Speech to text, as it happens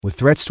With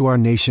threats to our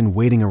nation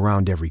waiting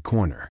around every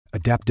corner,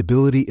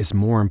 adaptability is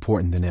more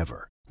important than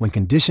ever. When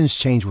conditions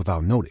change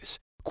without notice,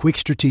 quick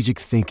strategic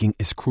thinking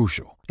is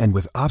crucial. And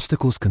with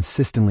obstacles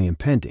consistently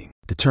impending,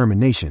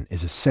 determination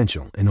is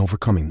essential in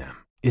overcoming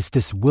them. It's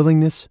this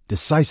willingness,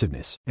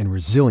 decisiveness, and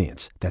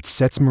resilience that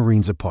sets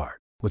Marines apart.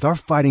 With our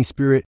fighting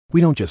spirit, we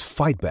don't just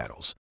fight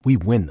battles, we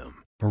win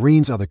them.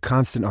 Marines are the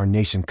constant our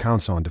nation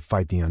counts on to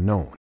fight the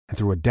unknown. And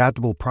through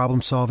adaptable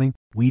problem solving,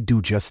 we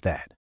do just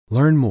that.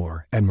 Learn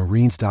more at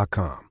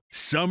marines.com.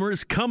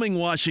 Summer's coming,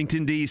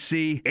 Washington,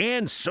 D.C.,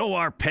 and so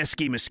are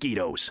pesky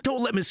mosquitoes.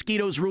 Don't let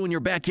mosquitoes ruin your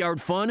backyard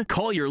fun.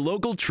 Call your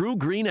local True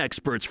Green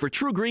experts for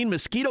True Green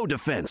Mosquito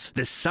Defense.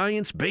 This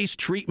science-based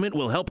treatment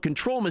will help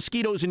control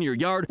mosquitoes in your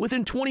yard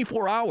within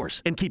 24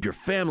 hours and keep your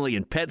family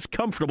and pets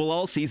comfortable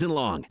all season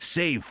long.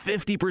 Save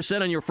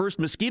 50% on your first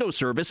mosquito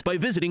service by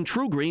visiting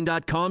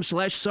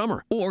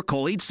truegreen.com/summer or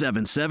call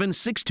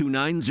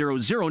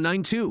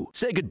 877-629-0092.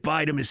 Say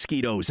goodbye to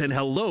mosquitoes and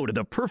hello to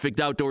the perfect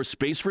outdoor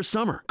space for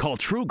summer. Call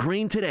True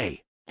Green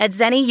today. At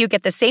Zenni, you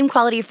get the same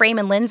quality frame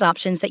and lens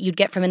options that you'd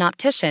get from an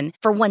optician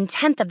for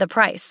 1/10 of the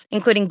price,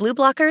 including blue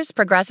blockers,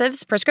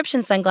 progressives,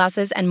 prescription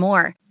sunglasses, and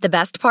more. The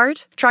best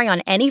part? Try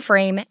on any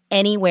frame,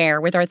 anywhere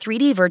with our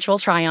 3D virtual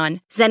try-on.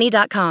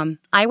 Zenni.com.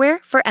 Eyewear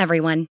for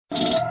everyone.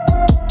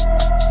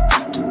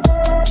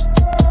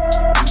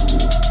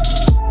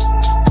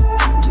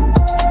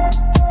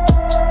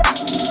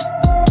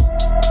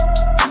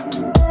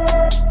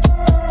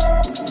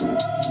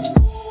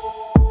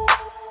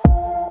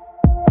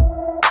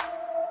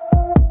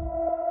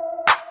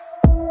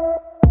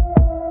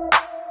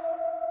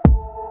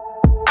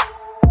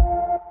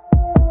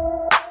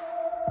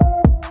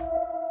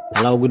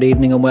 Hello, good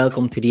evening and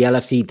welcome to the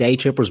LFC Day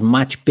Trippers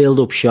match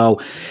build-up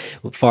show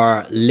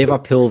for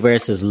Liverpool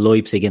versus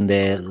Leipzig in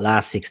the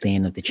last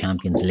 16 of the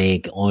Champions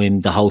League.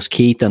 I'm the host,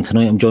 Keith, and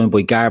tonight I'm joined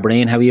by Gar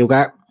Brain. How are you,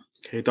 Gar?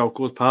 Keith,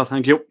 good, pal.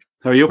 Thank you.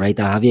 How are you? Great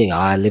to have you.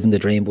 Living the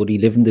dream, buddy.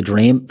 Living the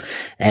dream.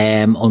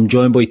 I'm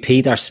joined by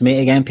Peter Smith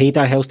again.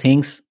 Peter, how's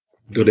things?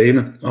 Good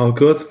evening. All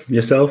good.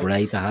 Yourself?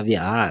 Great to have you.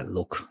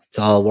 Look,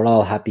 we're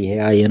all happy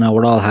here.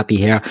 We're all happy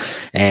here.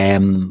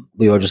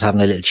 We were just having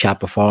a little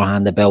chat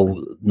beforehand about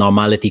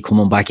normality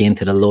coming back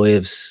into the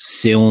lives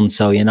soon.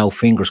 So,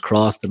 fingers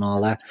crossed and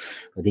all that.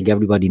 I think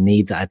everybody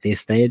needs it at this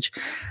stage.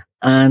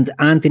 And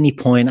Anthony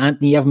Point.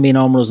 Anthony, you haven't been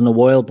on us in a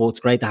while, but it's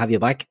great to have you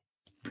back.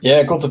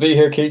 Yeah, good to be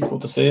here, Keith.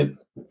 Good to see you.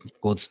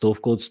 Good stuff.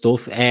 We're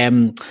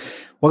going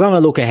to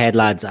look ahead,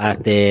 lads,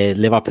 at the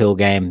Liverpool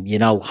game.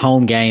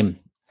 Home game.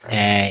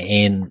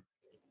 In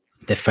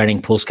the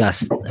Ferenc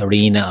Puskás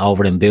Arena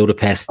over in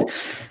Budapest.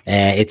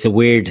 It's a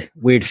weird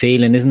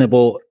feeling, isn't it?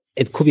 But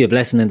it could be a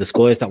blessing in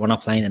disguise that we're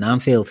not playing in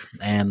Anfield.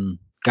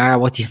 Gar,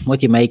 what do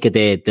you make of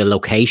the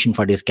location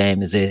for this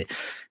game? Is it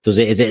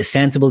a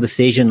sensible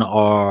decision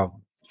or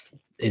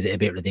is it a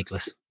bit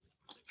ridiculous?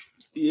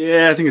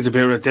 Yeah, I think it's a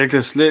bit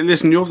ridiculous.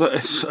 Listen, I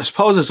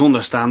suppose it's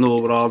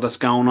understandable with all that's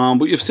going on,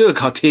 but you've still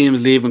got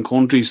teams leaving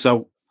countries,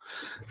 so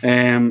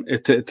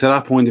to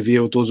that point of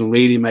view, it doesn't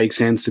really make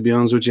sense, to be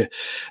honest with you.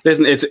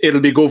 Listen,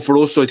 it'll be good for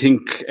us. I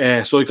think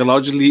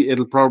psychologically,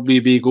 it'll probably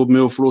be a good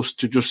move for us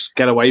to just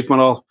get away from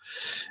it all,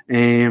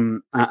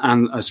 and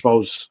I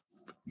suppose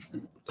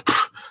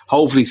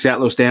hopefully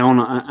settle us down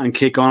and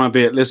kick on a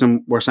bit.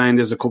 Listen, we're saying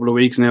this a couple of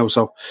weeks now,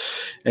 so.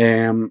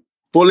 But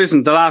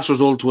listen, the last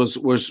result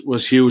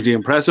was hugely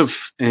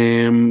impressive.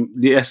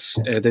 Yes,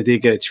 they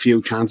did get a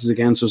few chances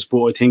against us,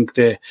 but I think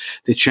the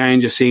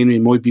change of scenery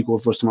might be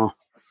good for us tomorrow.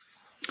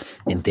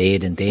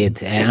 Indeed.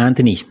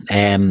 Anthony,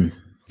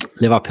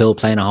 Liverpool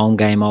playing a home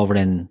game over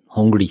in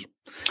Hungary.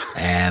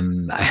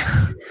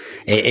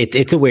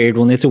 It's a weird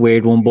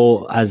one,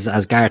 but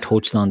as Gareth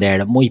touched on there,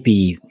 it might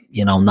be,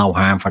 no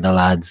harm for the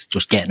lads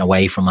just getting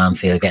away from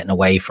Anfield, getting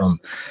away from,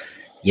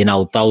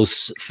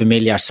 those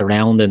familiar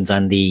surroundings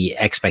and the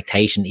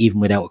expectation,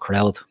 even without a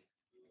crowd.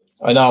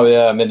 I know,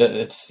 yeah. I mean,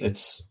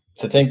 it's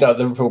to think that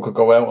Liverpool could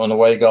go out on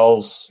away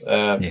goals.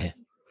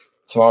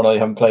 Tomorrow night,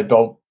 haven't played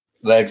both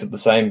legs at the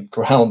same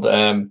ground.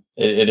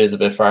 It is a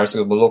bit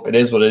farcical, but look, it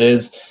is what it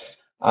is.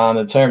 And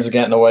in terms of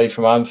getting away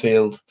from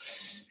Anfield,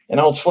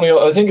 it's funny.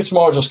 I think it's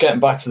more just getting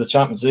back to the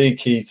Champions League,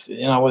 Keith.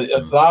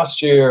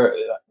 Last year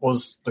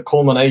was the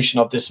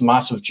culmination of this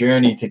massive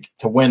journey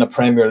to win a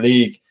Premier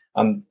League,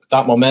 and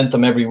that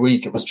momentum every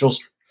week. It was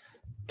just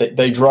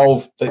they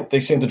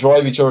seemed to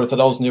drive each other to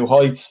those new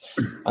heights.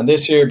 And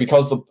this year,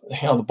 because the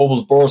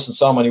bubbles burst in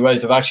so many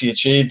ways, they've actually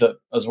achieved it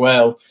as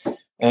well.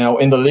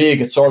 In the league,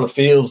 it sort of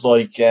feels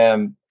like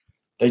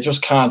they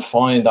just can't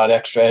find that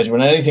extra edge.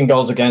 When anything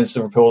goes against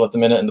Liverpool at the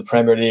minute in the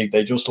Premier League,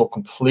 they just look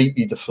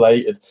completely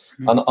deflated.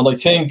 And I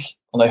think,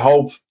 and I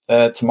hope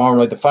tomorrow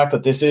night, the fact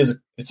that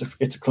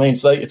it's a clean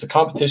slate, it's a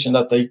competition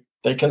that they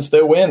can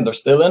still win. They're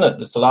still in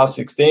it. It's the last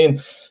 16.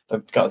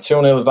 They've got a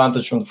 2-0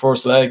 advantage from the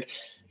first leg.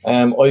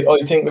 I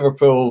think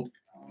Liverpool,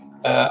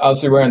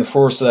 as they were in the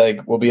first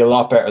leg, will be a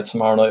lot better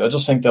tomorrow night. I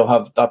just think they'll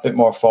have that bit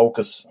more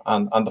focus,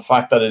 and the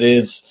fact that it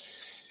is,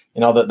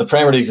 that the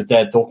Premier League's a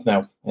dead duck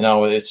now.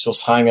 It's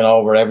just hanging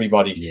over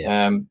everybody.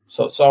 Yeah.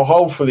 So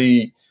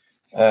hopefully,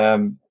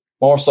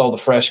 more so the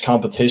fresh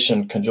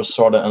competition can just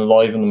sort of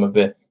enliven them a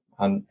bit.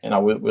 And,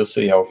 we'll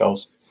see how it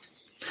goes.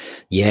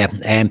 Yeah,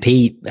 and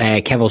Pete,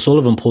 Kev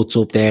O'Sullivan puts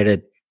up there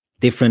that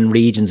different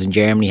regions in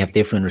Germany have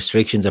different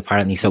restrictions,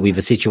 apparently. So we have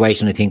a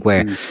situation, I think,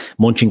 where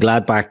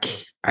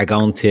Mönchengladbach are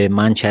going to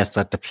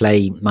Manchester to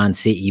play Man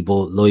City,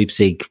 but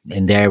Leipzig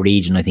in their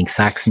region, I think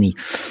Saxony,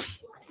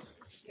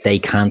 they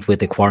can't with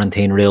the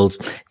quarantine rules.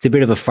 It's a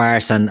bit of a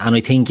farce. And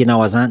I think,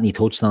 as Anthony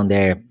touched on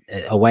there,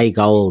 away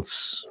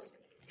goals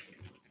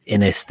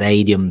in a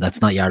stadium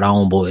that's not your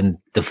own, but in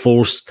the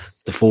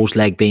first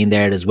leg being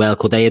there as well,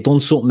 could they have done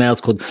something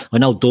else? I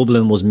know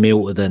Dublin was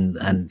muted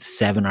and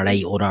 7 or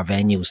 8 other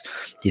venues.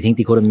 Do you think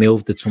they could have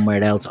moved it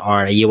somewhere else, or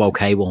are you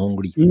okay with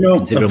Hungary? No,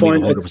 considering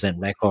we have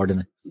 100% record in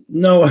it.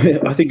 No,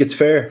 I think it's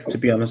fair, to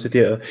be honest with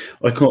you.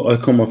 I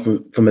come up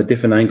from a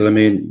different angle. I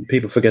mean,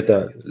 people forget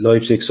that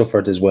Leipzig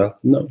suffered as well.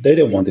 No, they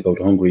didn't want to go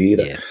to Hungary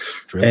either. Yeah,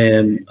 true.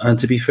 And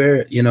to be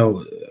fair,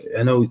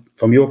 I know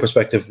from your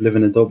perspective,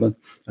 living in Dublin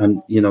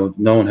and,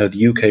 knowing how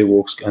the UK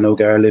works, I know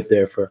Gar lived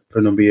there for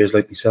a number of years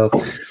like myself.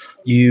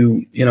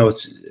 You're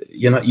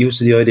not used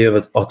to the idea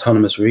of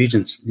autonomous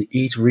regions.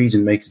 Each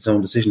region makes its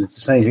own decision. It's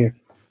the same here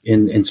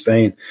in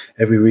Spain.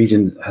 Every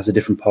region has a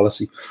different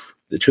policy.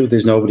 The truth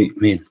is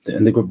in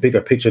the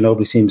bigger picture,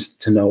 nobody seems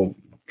to know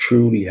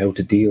truly how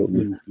to deal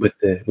with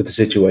the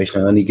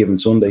situation on any given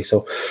Sunday.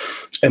 So,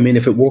 I mean,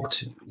 if it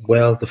worked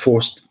well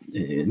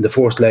in the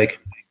first leg,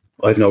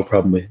 I've no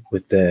problem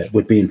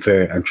with being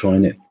fair and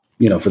trying it,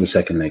 for the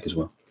second leg as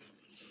well.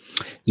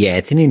 Yeah,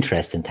 it's an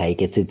interesting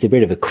take. It's a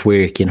bit of a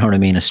quirk, you know what I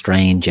mean? A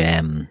strange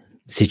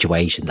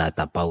situation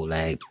that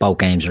both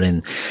games are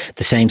in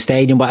the same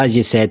stadium. But as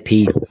you said,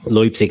 Pete,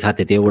 Leipzig had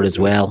to do it as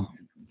well.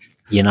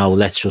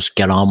 Let's just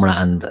get on with it.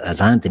 And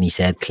as Anthony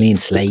said, clean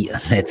slate.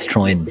 Let's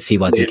try and see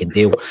what they can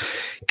do.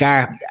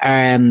 Gar,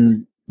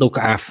 look,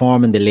 our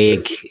form in the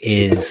league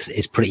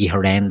is pretty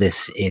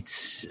horrendous.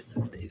 It's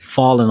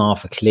fallen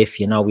off a cliff.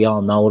 We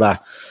all know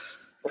that.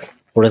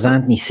 But as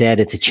Anthony said,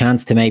 it's a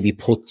chance to maybe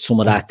put some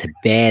of that to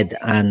bed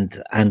and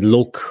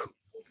look,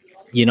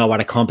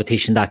 at a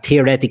competition that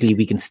theoretically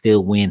we can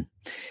still win.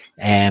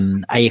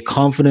 Are you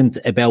confident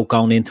about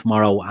going in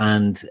tomorrow?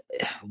 And,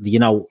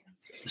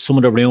 some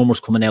of the rumours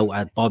coming out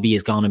that Bobby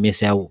is going to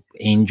miss out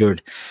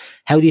injured.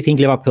 How do you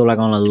think Liverpool are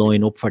going to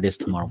line up for this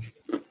tomorrow?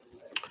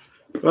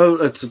 Well,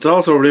 it's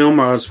also a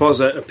rumour. I suppose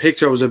a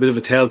picture was a bit of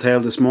a telltale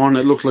this morning.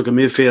 It looked like a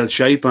midfield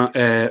shape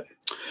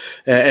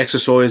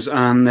exercise,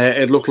 and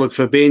it looked like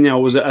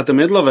Fabinho was at the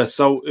middle of it.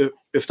 So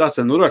if that's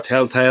another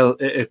telltale,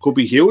 it could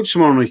be huge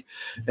tomorrow night,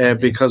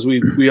 because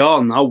we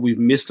all know we've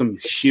missed him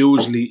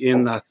hugely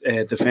in that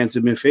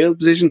defensive midfield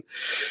position.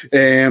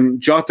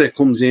 Jota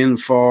comes in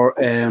for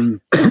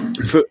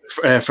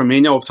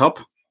Firmino up top.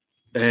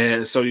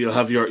 So you'll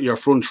have your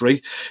front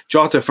three.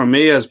 Jota, for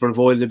me, has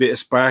provided a bit of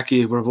spark.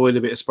 He provided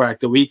a bit of spark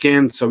the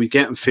weekend, so he's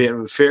getting fitter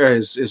and fitter.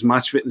 His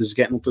match fitness is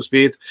getting up to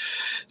speed.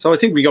 So I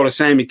think we go the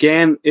same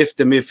again. If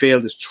the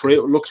midfield is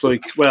true, it looks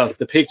like, well,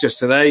 the pictures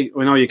today,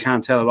 I know you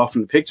can't tell it off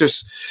in the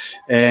pictures,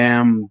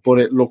 but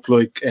it looked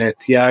like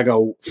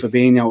Thiago,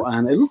 Fabinho,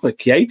 and it looked like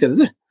Keita, did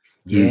it?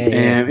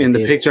 Yeah, in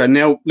the picture.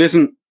 Now,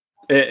 listen,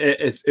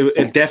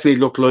 it definitely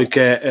looked like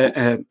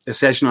a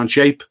session on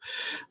shape,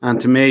 and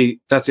to me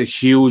that's a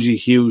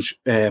huge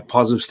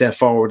positive step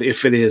forward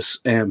if it is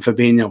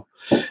Fabinho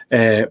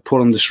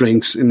pulling the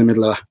strings in the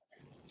middle of that.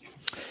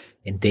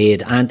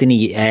 Indeed.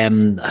 Anthony,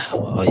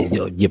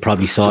 you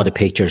probably saw the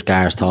pictures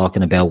Gar's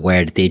talking about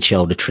where they did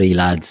show the three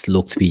lads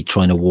look to be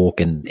trying to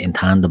walk in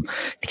tandem.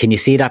 Can you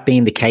see that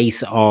being the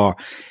case, or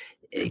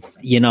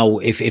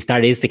if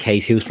that is the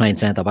case, who's playing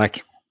centre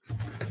back?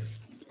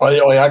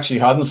 I actually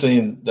hadn't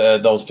seen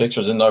those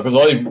pictures in there, because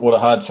I would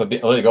have had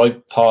I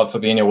thought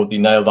Fabinho would be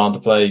nailed on to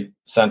play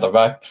centre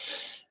back.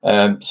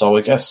 So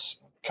I guess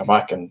come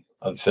back and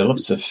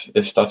Phillips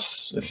if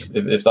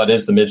that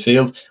is the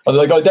midfield.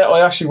 I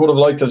actually would have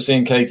liked to have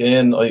seen Keita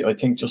in. I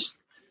think just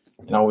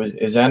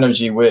his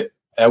energy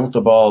without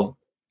the ball.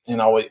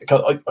 I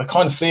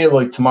kind of feel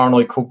like tomorrow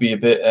night could be a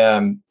bit.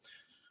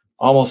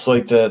 Almost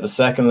like the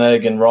second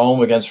leg in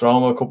Rome against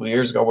Roma a couple of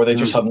years ago, where they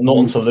just had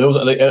nothing to lose.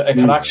 It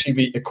could actually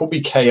be, it could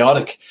be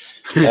chaotic.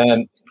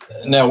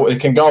 Now it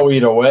can go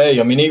either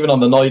way. I mean, even on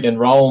the night in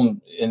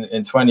Rome in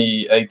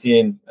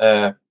 2018,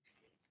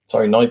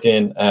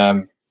 19,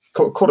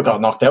 could have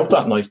got knocked out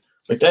that night.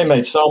 Like, they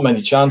made so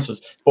many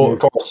chances, but of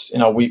course,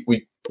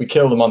 we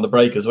killed them on the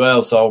break as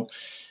well. So,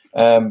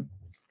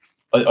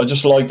 I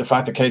just like the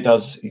fact that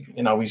Keita's,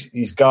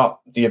 he's got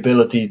the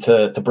ability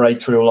to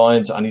break through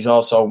lines, and he's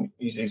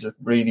a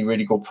really,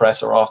 really good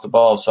presser off the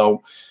ball.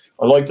 So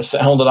I like the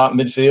sound of that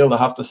midfield, I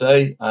have to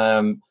say.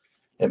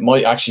 It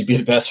might actually be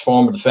the best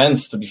form of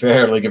defence, to be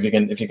fair. Like, if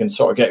you can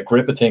sort of get a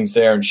grip of things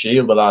there and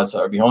shield the lads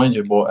that are behind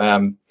you. But I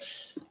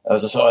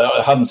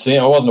hadn't seen,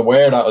 I wasn't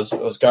aware that,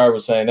 as Gar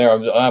was saying there.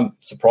 I'm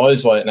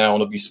surprised by it now,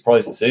 and I'd be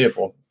surprised to see it.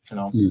 But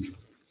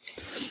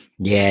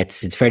yeah,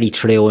 it's very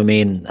true. I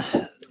mean,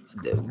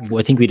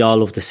 I think we'd all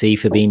love to see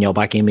Fabinho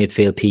back in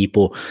midfield.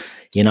 People,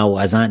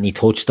 as Anthony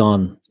touched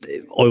on,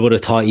 I would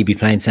have thought he'd be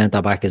playing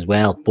centre back as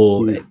well.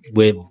 But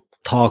with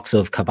talks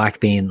of Kabak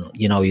being,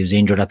 he was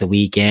injured at the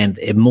weekend.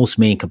 It must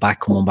mean Kabak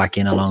coming back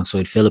in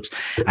alongside Phillips.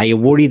 Are you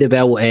worried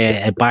about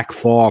a back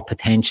four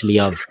potentially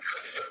of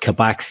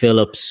Kabak,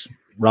 Phillips,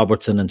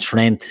 Robertson and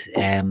Trent?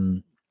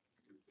 From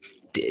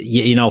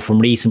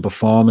recent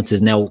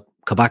performances. Now,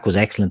 Kabak was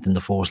excellent in the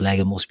first leg,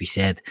 it must be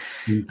said,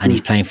 and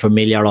he's playing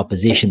familiar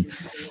opposition.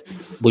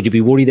 Would you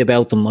be worried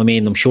about them? I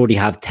mean, I'm sure they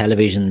have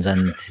televisions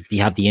and they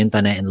have the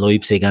internet in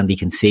Leipzig and they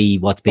can see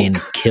what's been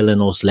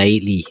killing us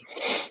lately.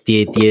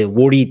 Do you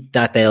worry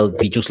that they'll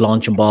be just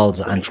launching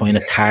balls and trying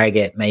to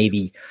target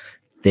maybe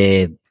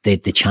the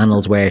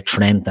channels where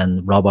Trent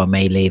and Robert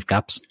may leave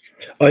gaps?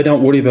 I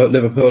don't worry about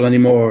Liverpool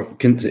anymore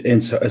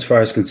as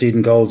far as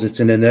conceding goals. It's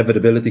an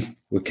inevitability.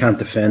 We can't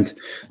defend.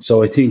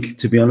 So I think,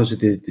 to be honest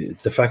with you,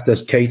 the fact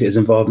that Keita is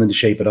involved in the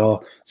shape at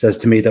all says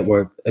to me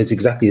that it's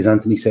exactly as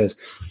Anthony says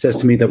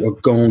to me that we're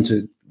going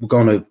to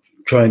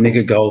try and nick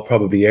a goal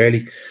probably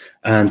early,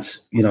 and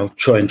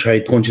try and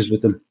trade punches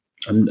with them.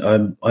 And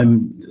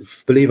I'm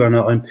believe it or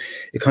not,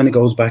 it kind of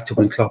goes back to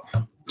when Klopp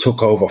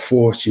took over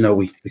force.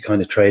 We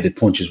kind of traded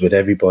punches with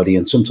everybody,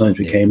 and sometimes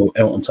we came out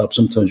on top,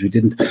 sometimes we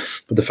didn't.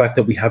 But the fact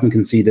that we haven't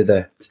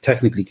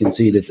technically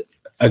conceded,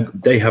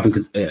 they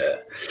haven't.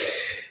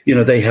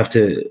 They have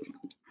to.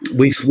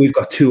 We've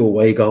got 2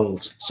 away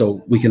goals,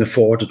 so we can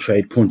afford to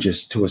trade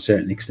punches to a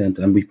certain extent,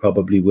 and we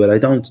probably will. I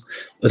don't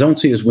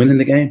see us winning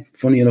the game,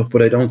 funny enough,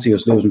 but I don't see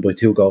us losing by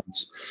 2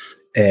 goals.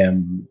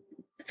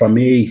 For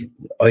me,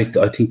 I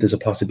think there's a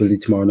possibility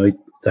tomorrow night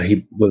that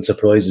he will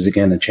surprise us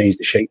again and change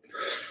the shape,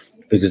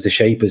 because the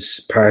shape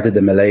is part of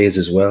the Malaise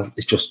as well.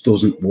 It just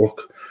doesn't work.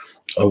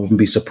 I wouldn't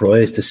be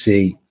surprised to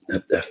see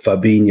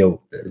Fabinho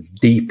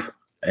deep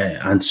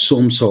and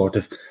some sort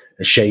of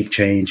a shape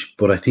change,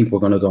 but I think we're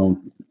going to go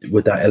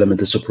with that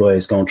element of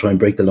surprise, go and try and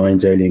break the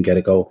lines early and get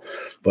a goal.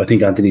 But I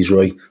think Anthony's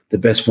right. The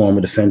best form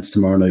of defence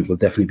tomorrow night will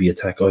definitely be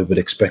attack. I would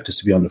expect us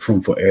to be on the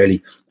front foot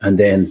early and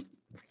then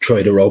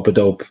try to rope it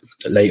up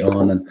late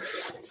on and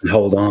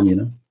hold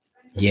on,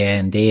 Yeah,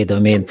 indeed. I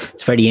mean,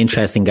 it's very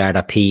interesting, Gar,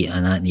 that Pete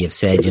and Anthony have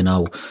said,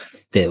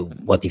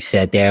 what they've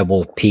said there,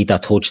 but Pete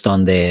that touched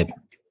on the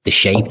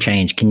shape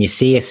change. Can you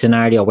see a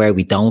scenario where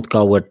we don't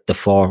go with the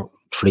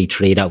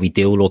 4-3-3, that we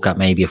do look at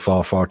maybe a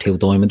 4-4-2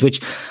 diamond, which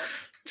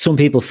some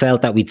people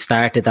felt that we'd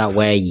started that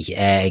way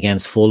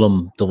against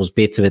Fulham. There was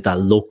bits of it that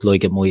looked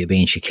like it might have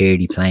been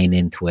Shaqiri playing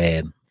into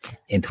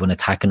an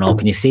attacking role.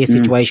 Can you see a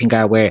situation,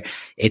 Gar, where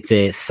it's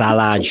a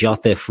Salah,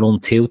 Jota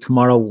front 2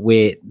 tomorrow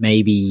with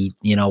maybe,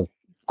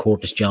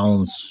 Curtis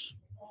Jones,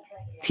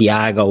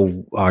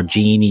 Thiago or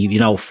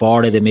Gini,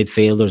 4 of the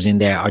midfielders in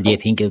there? Or do you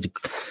think he'll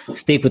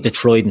stick with the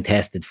tried and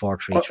tested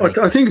 4-3-3?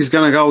 I think he's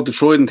going to go with the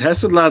tried and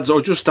tested, lads. I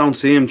just don't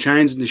see him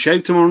changing the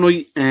shape tomorrow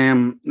night.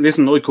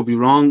 Listen, I could be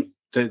wrong.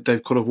 They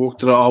could have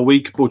worked it all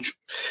week, but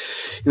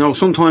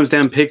sometimes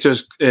them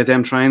pictures,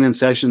 them training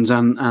sessions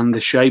and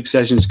the shape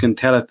sessions can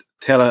tell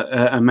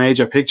a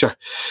major picture.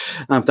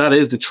 And if that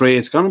is the three,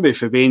 it's going to be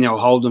Fabinho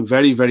holding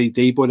very, very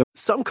deep with him.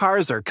 Some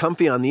cars are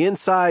comfy on the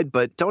inside,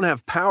 but don't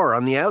have power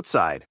on the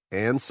outside.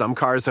 And some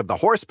cars have the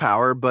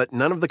horsepower, but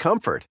none of the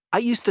comfort. I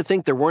used to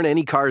think there weren't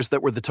any cars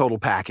that were the total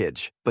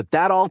package, but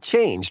that all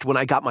changed when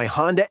I got my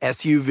Honda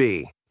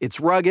SUV. It's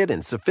rugged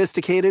and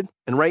sophisticated,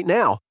 and right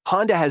now,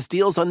 Honda has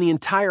deals on the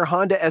entire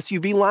Honda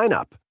SUV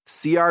lineup.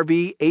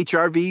 CR-V,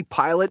 HR-V,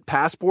 Pilot,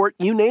 Passport,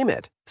 you name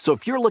it. So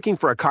if you're looking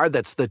for a car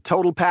that's the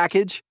total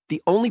package,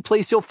 the only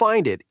place you'll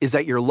find it is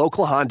at your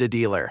local Honda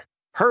dealer.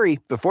 Hurry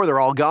before they're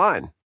all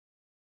gone.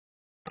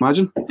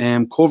 Imagine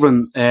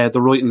covering the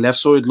right and left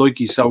side like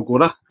he's so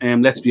good at.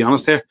 Let's be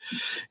honest here.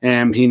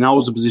 He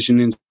knows the position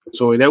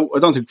inside out. I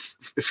don't think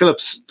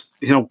Phillips,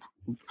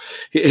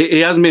 he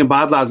hasn't been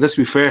bad, lads. Let's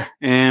be fair.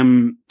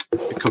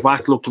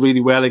 Kabak looked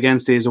really well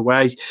against these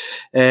away.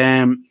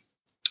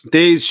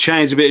 These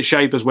changed a bit of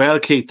shape as well,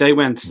 Keith. They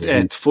went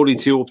at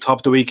 42 up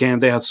top the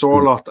weekend. They had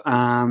Sorlot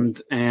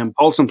and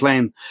Poulsen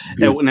playing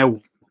out and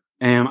out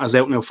as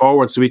out and out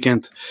forwards the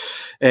weekend.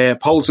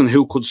 Poulsen,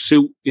 who could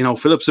suit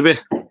Phillips a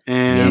bit.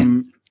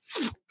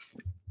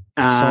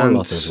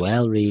 Sorlot as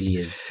well,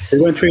 really. They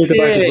went 3 at the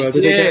back as well,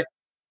 did they?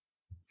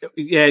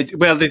 Yeah,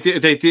 well, they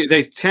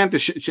tend to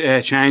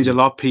change a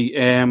lot, Pete.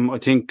 I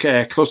think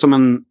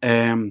Klosterman,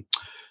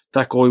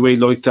 that guy we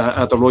liked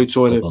at the right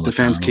side of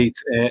defence, Keith,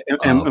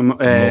 Michele,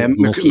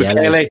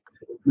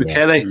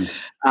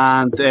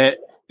 and the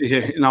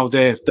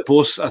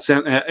bus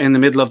in the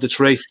middle of the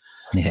tree.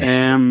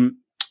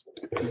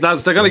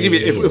 Lads, they're going to give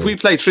you. If we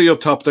play 3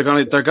 up top, they're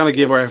going to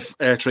give our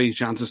 3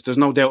 chances. There's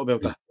no doubt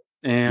about that.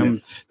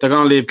 They're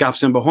going to leave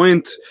gaps in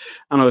behind,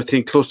 and I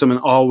think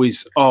Klosterman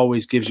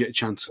always gives you a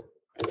chance.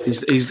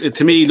 He's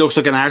to me, he looks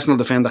like an Arsenal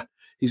defender.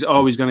 He's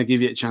always going to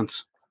give you a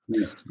chance.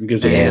 Yeah, I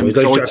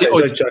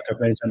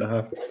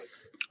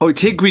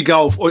think we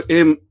go.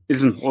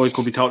 Listen, I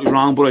could be totally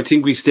wrong, but I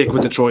think we stick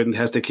with the tried and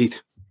tested,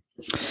 Keith.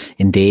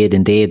 Indeed.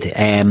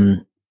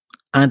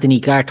 Anthony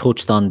Gar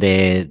touched on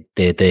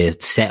the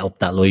setup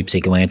that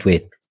Leipzig went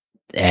with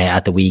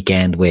at the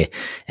weekend with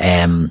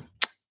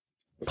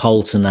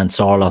Poulsen and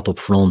Sorlot up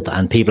front,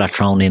 and people are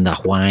throwing in that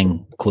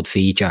Hwang could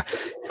feature.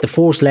 The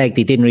first leg,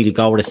 they didn't really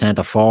go with a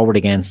centre forward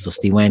against us.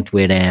 They went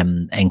with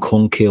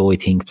Nkunku, I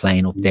think,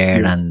 playing up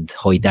there, and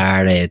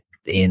Haidara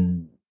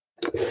in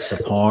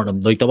support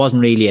them. Like, there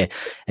wasn't really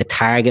a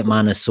target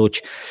man as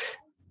such.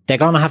 They're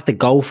gonna have to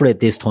go for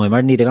it this time,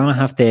 aren't they? They're gonna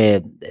have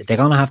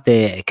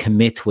to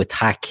commit to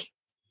attack,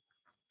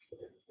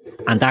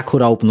 and that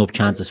could open up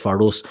chances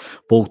for us.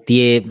 But do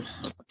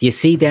you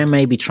see them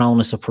maybe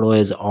throwing a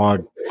surprise, or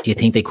do you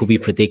think they could be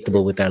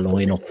predictable with their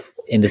lineup?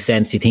 In the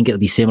sense, you think it'll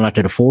be similar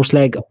to the first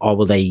leg, or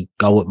will they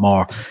go with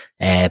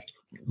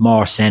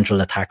more central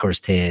attackers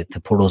to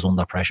put us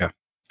under pressure?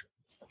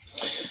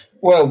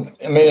 Well,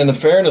 I mean, in the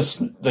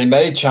fairness, they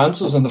made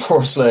chances in the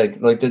first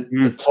leg. Like,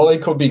 the tie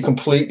could be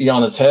completely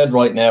on its head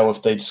right now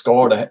if they'd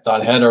scored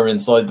that header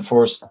inside the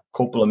first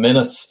couple of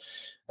minutes.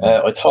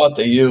 I thought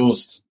they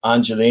used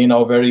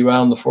Angelino very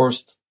well in the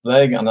first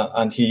leg,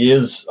 and he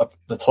is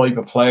the type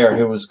of player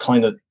who is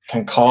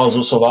can cause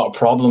us a lot of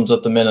problems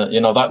at the minute.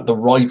 You know, that the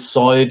right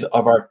side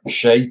of our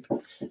shape.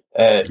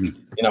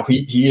 You know,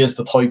 he is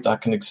the type that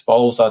can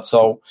expose that.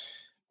 So,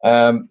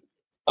 I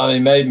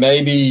mean,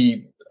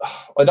 maybe.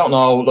 I don't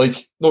know.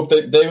 Like, look,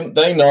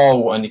 they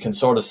know, and you can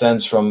sort of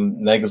sense from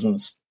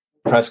Nagelsmann's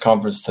press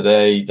conference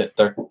today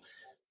that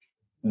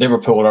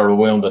Liverpool are a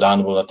wounded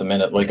animal at the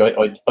minute. Like,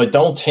 I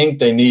don't think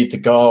they need to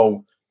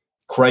go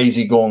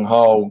crazy gung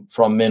ho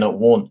from minute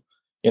one.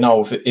 You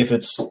know, if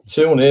it's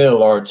 2-0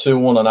 or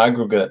 2-1 on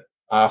aggregate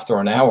after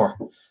an hour,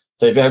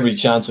 they've every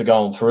chance of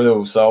going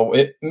through. So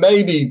it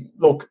may be,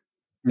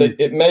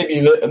 it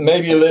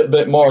may be a little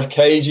bit more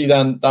cagey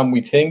than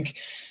we think.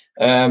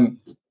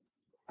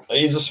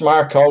 He's a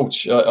smart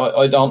coach.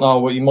 I don't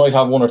know. He might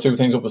have one or two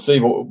things up his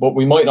sleeve, but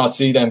we might not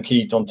see them,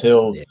 Keith,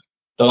 until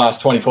the last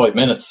 25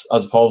 minutes,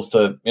 as opposed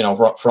to, you know,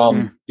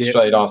 from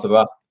straight off the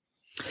bat.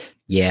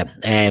 Yeah.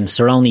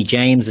 Cerrone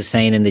James is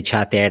saying in the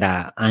chat there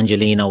that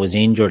Angelino was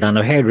injured, and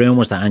I've heard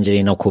rumours that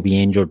Angelino could be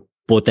injured,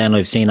 but then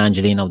I've seen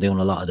Angelino doing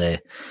a lot of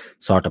the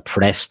sort of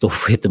press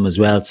stuff with them as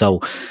well. So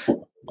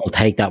I'll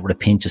take that with a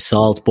pinch of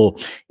salt,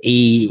 but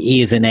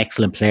he is an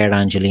excellent player,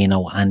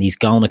 Angelino, and he's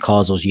going to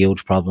cause us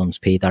huge problems,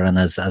 Peter. And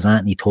as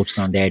Anthony touched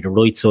on there, the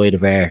right side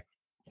of our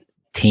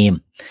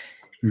team,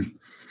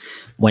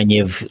 when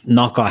you've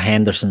not got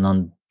Henderson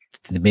on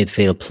the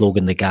midfield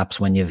plugging the gaps,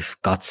 when you've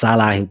got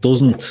Salah who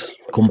doesn't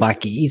come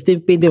back, he's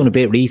been doing a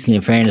bit recently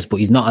in fairness, but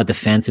he's not a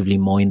defensively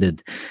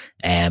minded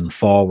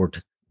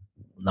forward.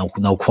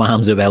 No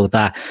qualms about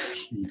that.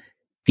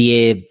 Do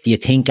you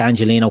think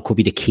Angelino could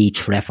be the key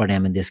threat for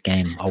them in this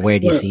game, or where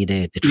do you see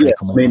the threat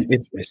coming? I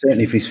mean,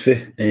 certainly if he's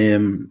fit,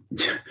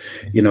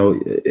 you know,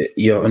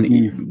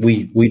 and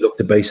we look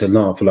to base an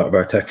awful lot of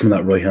our attack from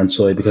that right hand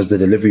side, because the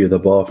delivery of the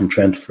ball from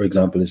Trent, for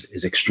example,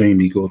 is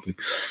extremely good.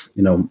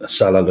 You know,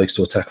 Salah likes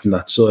to attack from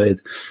that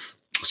side.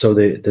 So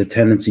the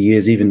tendency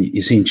is, even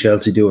you've seen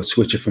Chelsea do a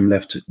switch it from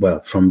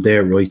from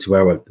their right to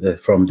our,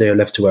 from their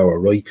left to our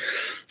right.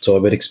 So I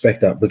would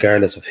expect that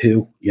regardless of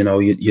who, you know,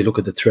 you look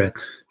at the threat.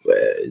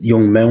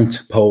 Young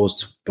Mount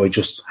posed by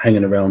just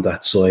hanging around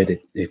that side,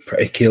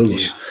 it killed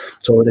us.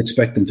 So I'd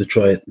expect them to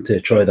try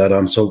that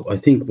on. So I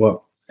think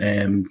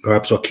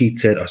perhaps what Keith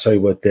said,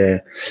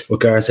 what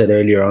Gar said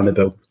earlier on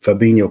about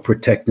Fabinho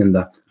protecting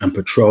that and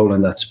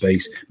patrolling that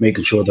space,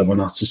 making sure that we're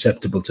not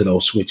susceptible to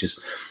those switches,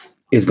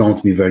 is going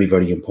to be very,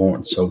 very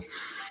important. So,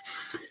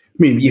 I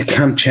mean, you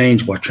can't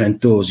change what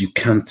Trent does. You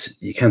can't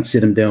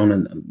sit him down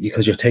and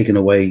because you're taking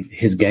away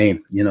his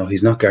game. You know,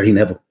 he's not Gary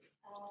Neville.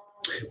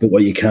 But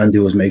what you can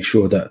do is make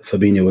sure that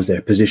Fabinho is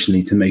there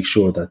positionally to make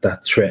sure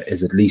that threat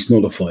is at least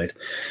nullified,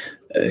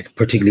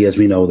 particularly as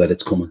we know that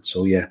it's coming.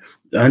 So, yeah,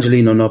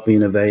 Angelino not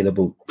being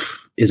available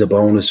is a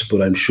bonus,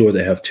 but I'm sure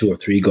they have 2 or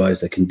 3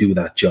 guys that can do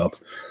that job.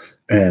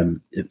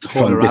 From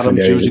different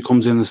Adams usually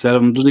comes in instead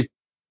of him, does he?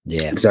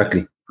 Yeah,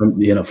 exactly.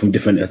 From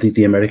different, I think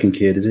the American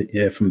kid, is it?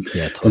 Yeah, from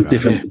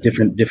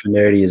different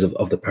areas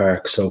of the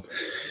park. So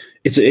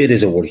it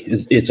is a worry.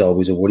 It's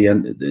always a worry.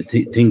 And the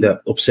thing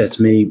that upsets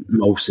me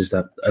most is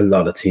that a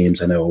lot of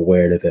teams are now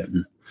aware of it.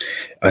 And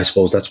I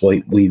suppose that's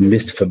why we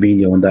missed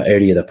Fabinho in that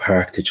area of the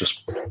park to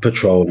just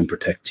patrol and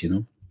protect, you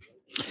know?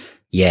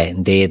 Yeah,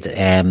 indeed.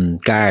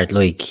 Guard,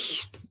 like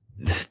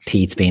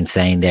Pete's been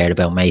saying there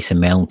about Mason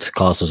Mount,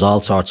 caused us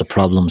all sorts of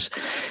problems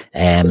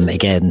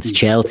against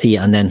Chelsea,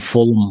 and then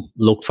Fulham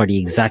looked for the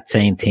exact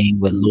same thing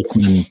with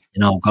Lookman,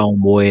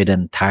 going wide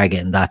and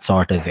targeting that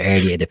sort of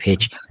area of the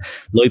pitch.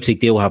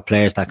 Leipzig do have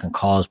players that can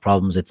cause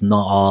problems. It's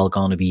not all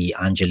going to be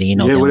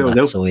Angelino down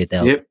that side.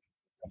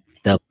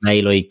 They'll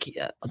play like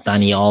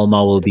Danny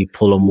Olmo will be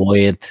pulling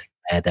wide.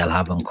 They'll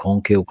have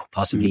Nkunku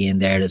possibly in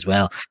there as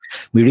well.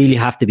 We really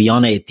have to be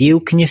on it.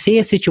 Can you see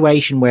a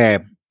situation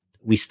where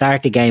we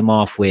start the game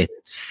off with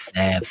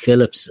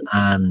Phillips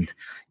and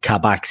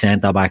Kabak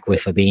centre-back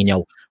with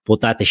Fabinho,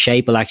 but that the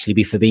shape will actually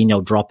be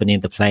Fabinho dropping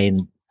into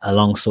playing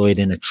alongside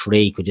in a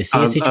 3? Could you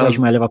see a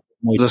situation where Liverpool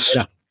might do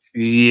that?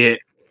 Yeah,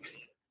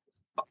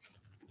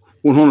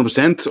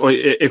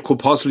 100%. It could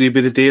possibly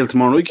be the deal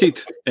tomorrow night,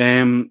 Keith.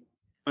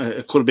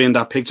 It could have been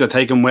that picture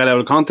taken well out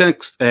of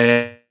context.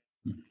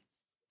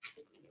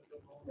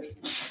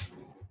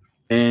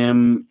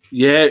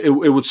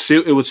 It would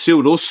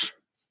suit us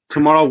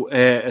tomorrow,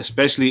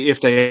 especially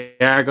if we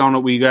are going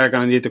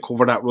to need to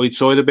cover that right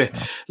side a bit.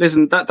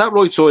 Listen, that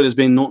right side has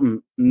been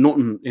nothing.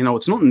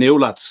 It's nothing new,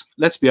 lads.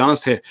 Let's be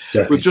honest here.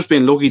 Exactly. We've just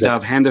been lucky to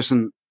have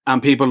Henderson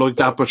and people like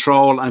that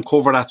patrol and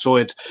cover that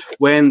side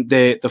when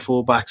the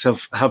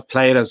fullbacks have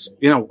played as,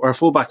 our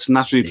fullbacks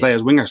naturally play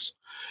as wingers.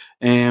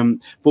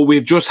 But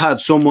we've just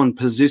had someone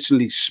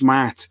positionally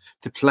smart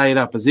to play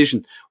that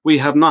position. We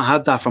have not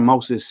had that for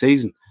most of this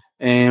season.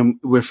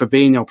 With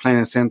Fabinho playing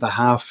in centre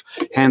half,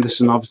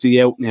 Henderson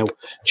obviously out now.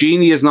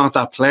 Gini is not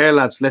that player,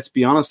 lads. Let's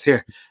be honest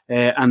here,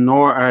 and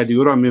nor are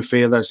the other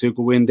midfielders who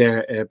go in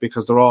there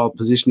because they're all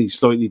positionally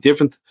slightly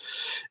different.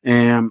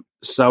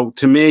 So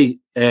to me,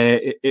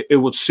 it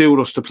would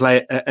suit us to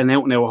play an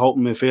out and out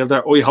holding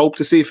midfielder. I hope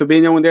to see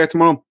Fabinho in there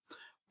tomorrow.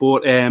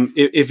 But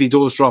if he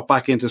does drop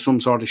back into some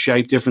sort of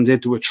shape difference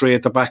into a 3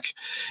 at the back,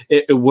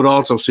 it would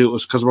also suit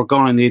us because we're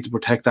going to need to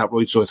protect that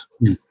right side.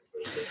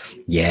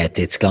 Yeah,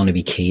 it's going to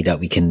be key that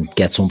we can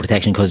get some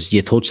protection because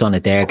you touched on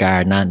it there, Gar,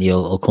 and Anthony,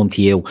 I'll come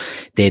to you.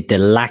 The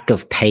lack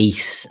of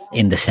pace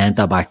in the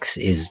centre-backs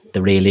is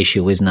the real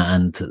issue, isn't it?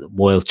 And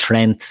while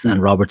Trent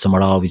and Robertson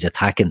were always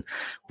attacking,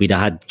 we'd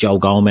have had Joe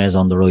Gomez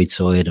on the right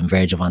side and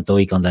Virgil van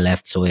Dijk on the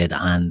left side,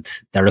 and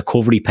the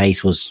recovery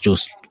pace was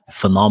just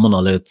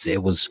phenomenal.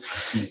 It was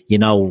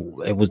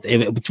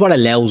what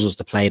allows us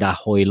to play that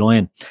high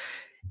line.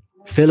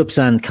 Phillips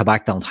and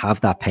Kabak don't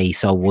have that pace,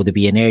 so would it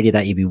be an area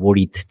that you'd be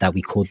worried that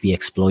we could be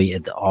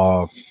exploited?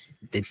 Or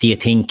do you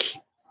think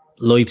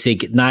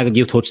Leipzig,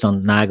 you touched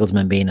on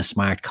Nagelsmann being a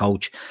smart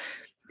coach,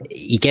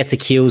 he gets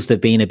accused of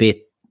being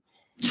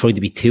trying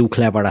to be too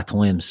clever at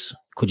times.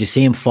 Could you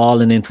see him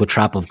falling into a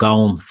trap of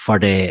going for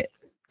the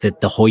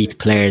height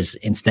players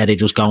instead of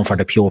just going for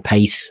the pure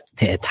pace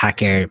to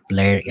attack our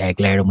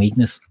glaring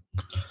weakness?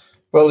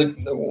 Well,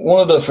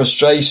 one of the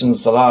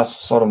frustrations the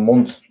last sort of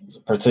month,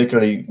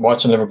 particularly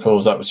watching Liverpool,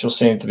 is that we just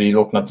seem to be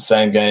looking at the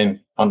same game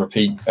on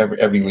repeat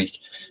every week,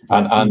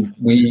 and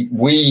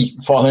we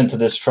fall into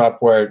this trap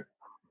where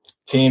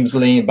teams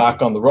lean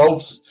back on the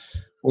ropes.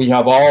 We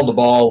have all the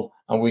ball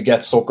and we get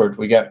suckered.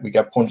 We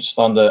get punched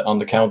on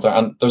the counter,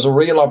 and there's a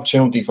real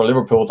opportunity for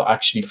Liverpool to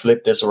actually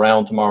flip this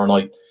around tomorrow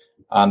night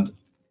and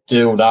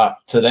do that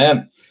to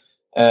them.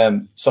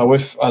 So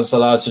if, as the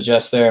lad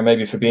suggests there,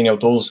 maybe Fabinho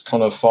does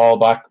kind of fall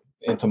back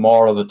into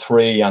more of a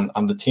 3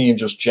 and the team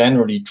just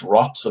generally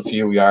drops a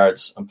few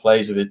yards and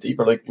plays a bit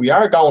deeper. Like, we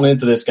are going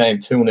into this game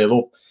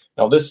 2-0 up.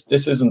 Now, this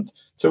isn't,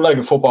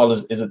 two-legged football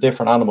is a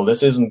different animal.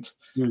 This isn't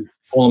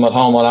Fulham at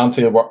home at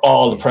Anfield where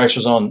all the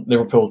pressure's on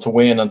Liverpool to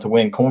win and to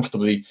win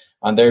comfortably,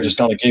 and they're just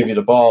going to give you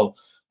the ball.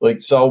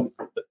 Like, so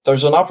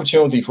there's an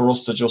opportunity for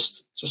us to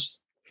just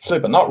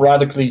flip it, not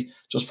radically,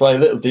 just play a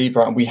little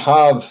deeper. And we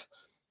have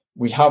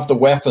the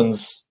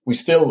weapons. We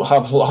still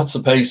have lots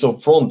of pace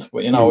up front,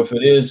 but if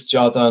it is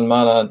Jota and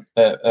Mane,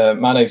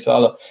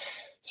 Salah,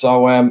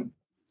 so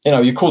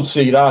you could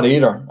see that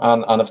either.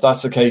 And if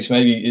that's the case,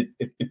 maybe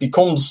it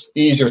becomes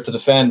easier to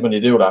defend when you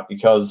do that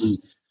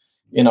because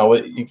you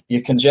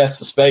congest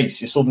the space.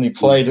 You suddenly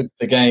play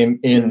the game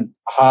in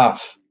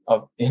half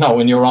of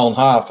in your own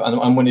half,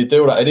 and when you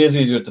do that, it is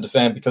easier to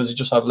defend because you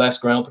just have less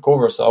ground to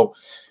cover. So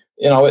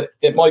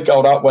it might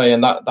go that way,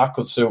 and that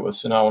could suit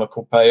us, and it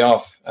could pay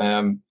off.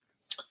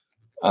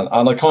 And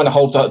I kind of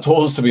hope that it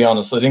does, to be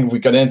honest. I think if we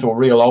get into a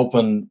real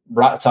open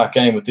rat attack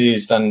game with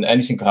these, then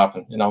anything could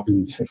happen. As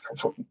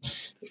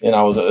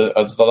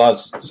the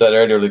lads said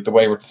earlier, like the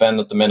way we're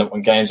defending at the minute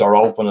when games are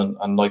open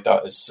and like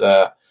that is,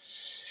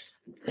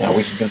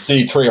 we can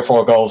concede 3 or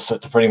 4 goals to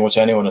pretty much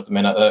anyone at the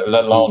minute,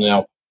 let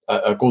alone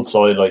a good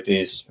side like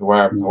these who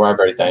are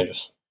very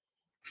dangerous.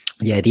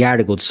 Yeah, they are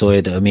a good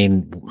side. I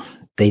mean,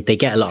 they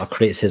get a lot of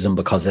criticism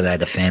because of their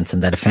defence,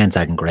 and their defence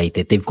aren't great.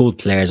 They've good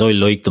players. I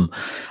like them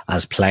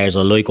as players.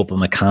 I like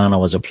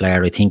Upamecano as a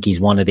player. I think he's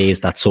one of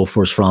these that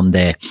suffers from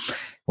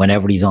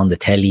whenever he's on the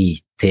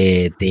telly,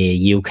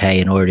 the UK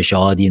and Irish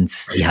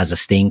audience, he has a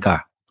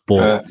stinker.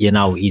 But,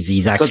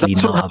 he's actually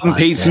so not a bad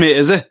Pete Smith,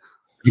 is it?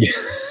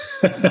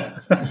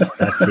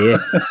 That's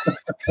it.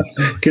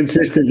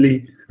 Consistent,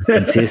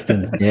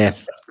 yeah.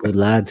 Good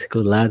lad.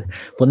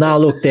 But now,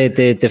 look,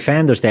 the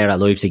defenders there at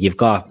Leipzig, you've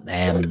got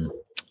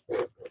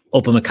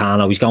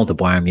Upamecano, he's going to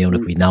Bayern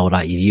Munich. We know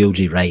that he's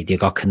hugely rated.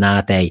 You've got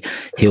Konate,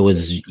 who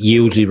was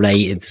hugely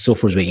rated,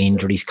 suffers with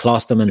injuries.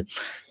 Klosterman,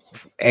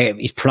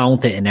 he's prone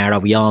to an error.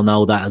 We all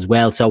know that as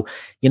well. So,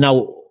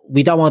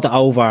 we don't want to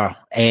over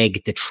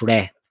egg the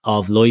threat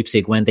of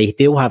Leipzig when they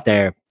do have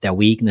their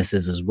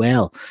weaknesses as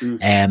well.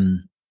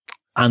 And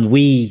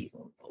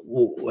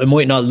it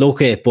might not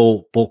look it,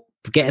 but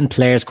getting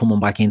players coming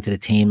back into the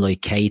team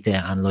like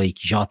Keita and like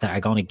Jota are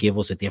going to give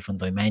us a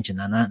different dimension.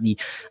 And Anthony,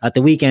 at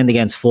the weekend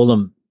against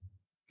Fulham,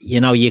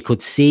 you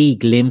could see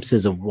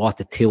glimpses of what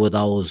the two of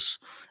those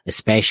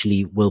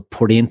especially will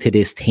put into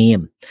this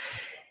team.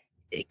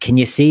 Can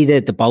you see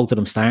the both of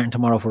them starting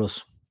tomorrow for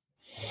us?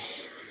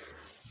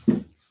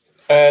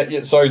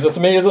 Sorry, is that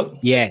to me, is it?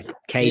 Yeah,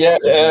 Kate. Yeah,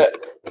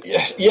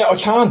 I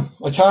can,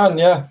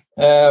 yeah.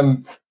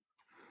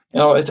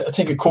 I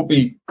think it could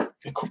be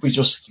it could be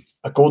just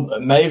a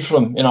good made for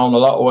him, in a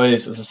lot of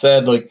ways. As I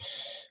said, they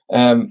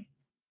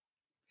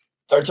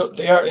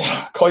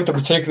are quite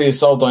particularly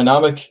so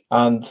dynamic,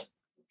 and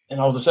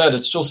as I said,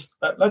 it's just,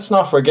 let's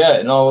not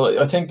forget.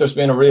 I think there's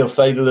been a real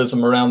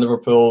fatalism around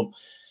Liverpool.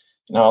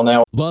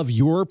 Now. Love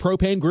your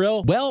propane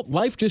grill? Well,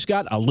 life just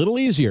got a little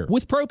easier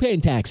with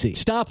Propane Taxi.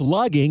 Stop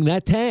lugging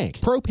that tank.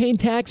 Propane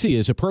Taxi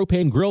is a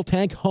propane grill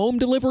tank home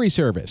delivery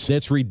service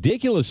that's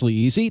ridiculously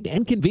easy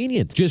and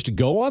convenient. Just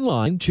go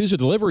online, choose a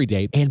delivery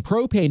date, and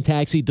Propane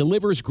Taxi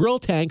delivers grill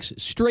tanks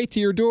straight to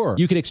your door.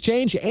 You can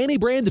exchange any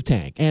brand of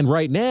tank. And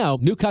right now,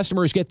 new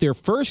customers get their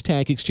first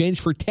tank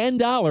exchange for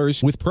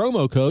 $10 with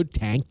promo code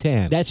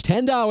TANK10. That's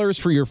 $10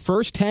 for your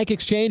first tank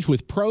exchange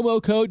with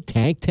promo code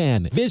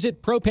TANK10.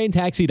 Visit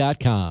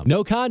propanetaxi.com.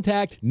 No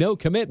contact, no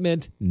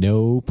commitment,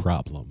 no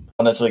problem.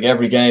 And it's like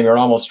every game you're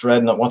almost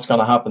dreading at what's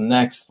going to happen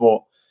next.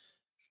 But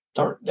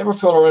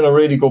Liverpool are in a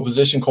really good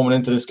position coming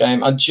into this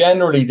game. And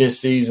generally this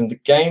season, the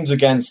games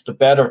against the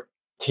better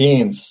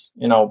teams,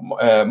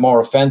 more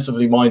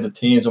offensively minded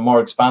teams and more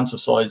expansive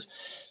sides,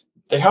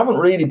 they haven't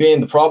really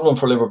been the problem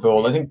for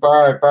Liverpool. I think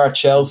bar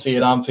Chelsea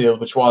at Anfield,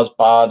 which was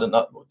bad, and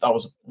that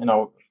was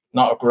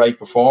not a great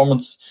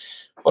performance.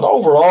 But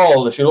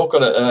overall, if you look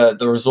at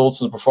the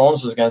results and the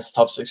performances against the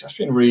top six, it's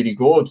been really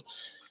good.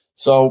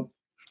 So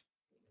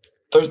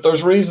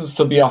there's reasons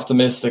to be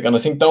optimistic. And I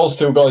think those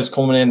two guys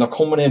they're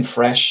coming in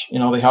fresh.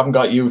 They haven't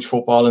got huge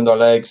football in their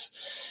legs.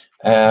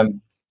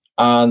 And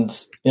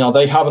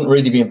they haven't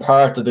really been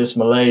part of this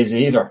malaise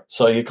either.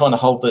 So you kind of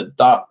hope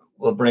that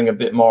will bring a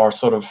bit more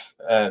sort of,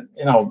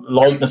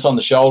 lightness on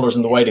the shoulders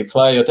in the way they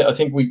play. I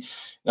think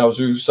as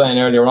we were saying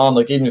earlier on,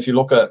 even if you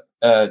look at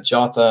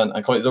Jota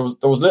and there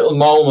was little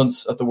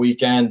moments at the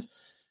weekend,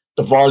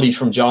 the volley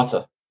from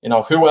Jota.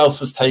 Who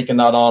else is taking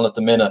that on at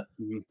the minute?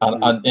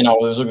 And it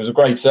was a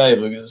great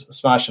save. It was a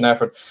smashing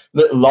effort.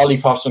 Little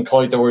lollipops from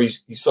Keita where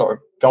he's sort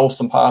of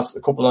ghosting past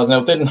a couple of us. Now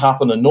it didn't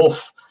happen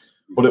enough,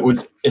 but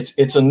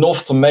it's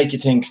enough to make you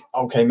think,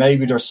 okay,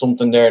 maybe there's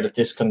something there that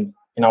this can,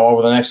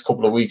 over the next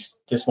couple of weeks,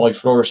 this might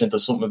flourish into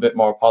something a bit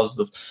more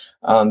positive.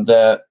 And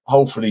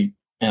hopefully,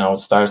 it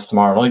starts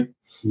tomorrow night.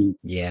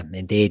 Yeah,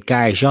 indeed.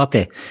 Gary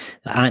Jota,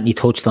 Anthony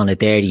touched on it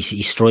there.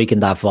 He's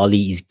striking that volley.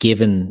 He's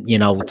given,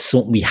 it's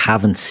something we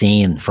haven't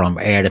seen from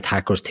air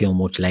attackers too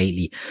much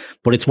lately.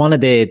 But it's one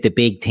of the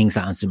big things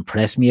that has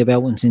impressed me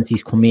about him since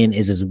he's come in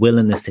is his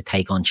willingness to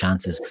take on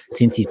chances.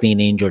 Since he's been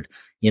injured,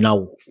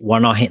 we're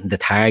not hitting the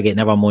target,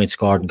 never mind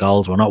scoring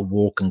goals. We're not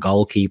working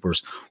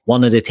goalkeepers.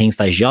 One of the things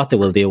that Jota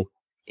will do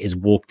is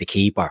work the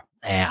keeper.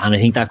 And I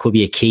think that could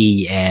be a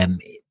key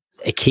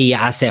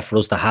asset for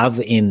us to have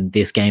in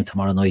this game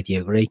tomorrow night. Do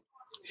you agree?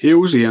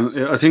 Hugely,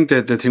 and I think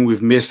that the thing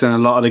we've missed in a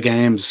lot of the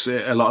games,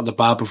 a lot of the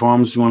bad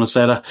performances, you want to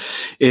say that,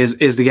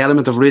 is the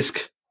element of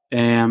risk.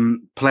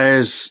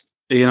 Players,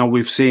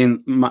 we've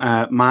seen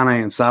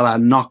Mane and Salah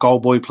not go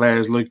by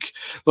players like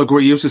we're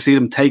used to see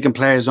them taking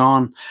players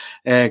on,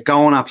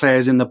 going at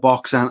players in the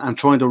box and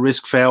trying to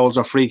risk fouls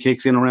or free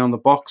kicks in around the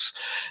box.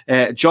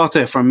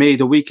 Jota, for me,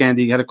 the weekend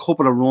he had a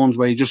couple of runs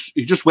where he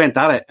just went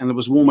at it, and there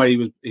was one where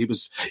he had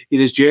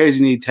his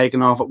jersey and he'd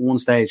taken off at one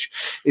stage.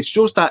 It's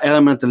just that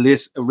element of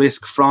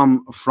risk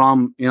from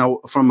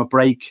a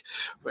break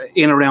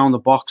in around the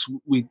box.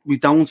 We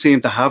don't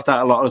seem to have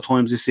that a lot of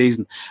times this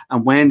season,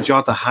 and when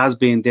Jota has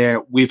been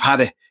there, we've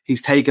had it.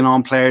 He's taken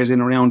on players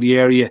in around the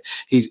area.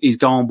 He's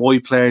gone by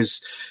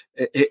players.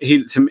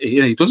 He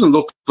doesn't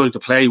look like the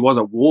player he was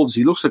at Wolves.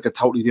 He looks like a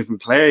totally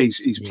different player.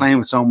 He's playing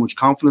with so much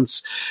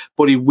confidence,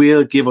 but he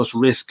will give us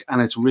risk,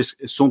 and it's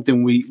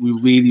something we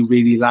really,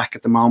 really lack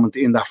at the moment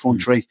in that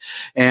front three,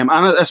 and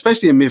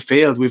especially in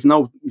midfield. We've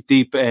no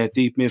deep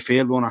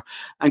midfield runner,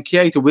 and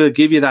Keita will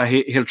give you that.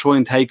 He'll try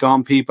and take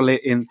on people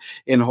in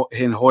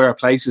higher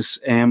places,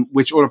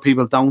 which other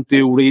people don't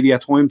do really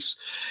at times.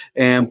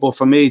 But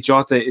for me,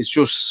 Jota is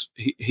just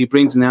he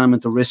brings an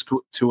element of risk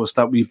to us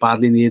that we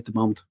badly need at the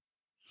moment.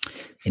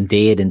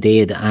 Indeed.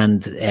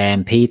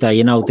 And Peter,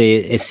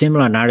 a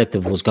similar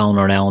narrative was going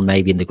around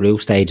maybe in the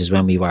group stages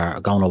when we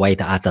were going away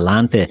to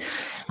Atalanta,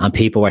 and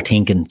people were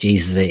thinking,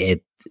 Jesus, a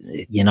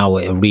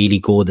really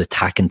good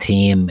attacking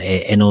team,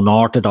 an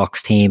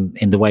unorthodox team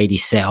in the way they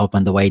set up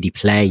and the way they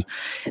play.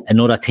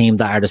 Another team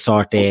that are the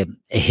sort of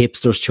a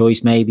hipster's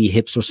choice, maybe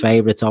hipster's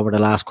favourites over the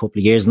last couple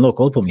of years. And look,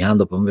 I'll put my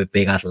hand up. I'm a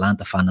big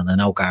Atalanta fan, and I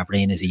know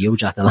Garbreen is a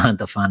huge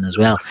Atalanta fan as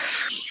well.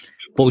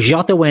 But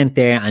Jota went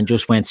there and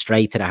just went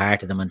straight to the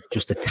heart of them and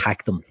just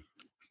attacked them.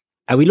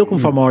 Are we looking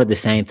for more of the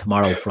same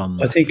tomorrow from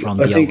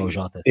Diogo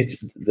Jota? It's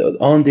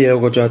on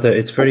Diogo Jota.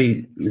 It's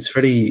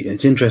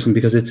interesting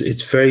because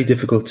it's very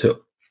difficult to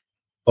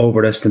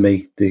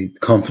overestimate the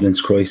confidence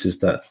crisis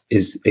that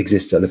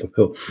exists at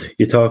Liverpool.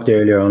 Gareth talked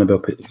earlier on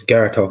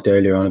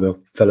about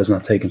fellas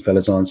not taking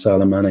fellas on,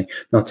 Salah, Mane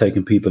not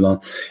taking people on.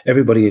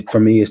 Everybody, for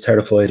me, is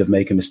terrified of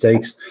making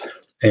mistakes.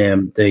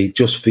 They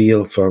just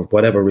feel, for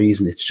whatever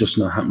reason, it's just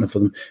not happening for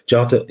them.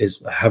 Jota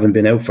having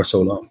been out for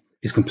so long,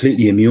 is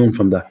completely immune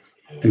from that,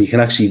 and you can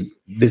actually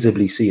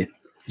visibly see it.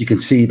 you can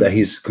see that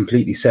he's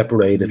completely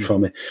separated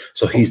from it.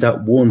 So he's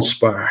that one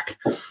spark.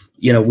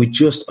 You know,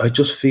 I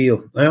just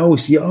feel,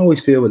 you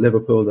always feel with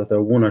Liverpool that there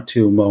are one or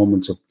two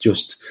moments of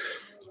just,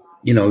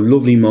 you know,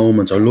 lovely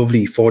moments or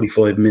lovely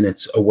 45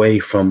 minutes away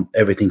from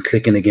everything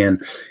clicking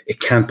again. It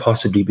can't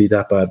possibly be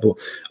that bad. But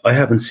I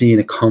haven't seen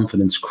a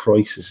confidence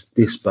crisis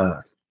this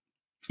bad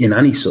in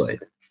any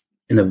side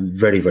in a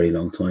very, very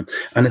long time.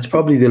 And it's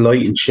probably the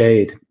light and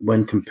shade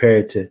when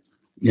compared to,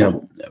 you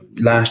know,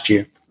 last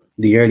year,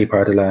 the early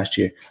part of last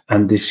year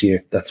and this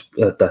year, that's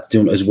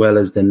doing, as well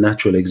as the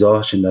natural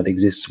exhaustion that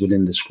exists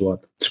within the squad.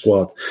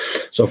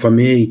 So for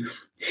me,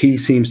 he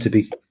seems to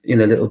be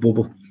in a little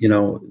bubble. You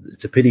know,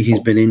 it's a pity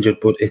he's been injured,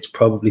 but it's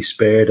probably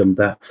spared him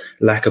that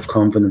lack of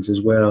confidence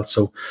as well.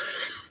 So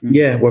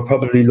yeah, we're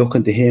probably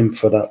looking to him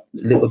for that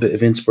little bit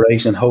of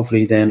inspiration.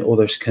 Hopefully then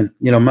others can,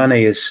 you know, Mane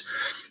is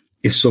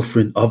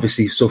suffering,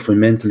 obviously suffering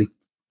mentally.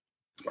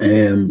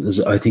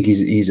 I think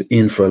he's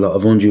in for a lot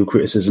of undue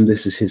criticism.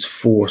 This is his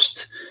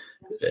first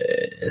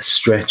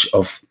stretch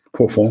of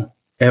poor form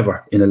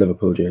ever in a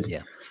Liverpool jersey.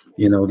 Yeah.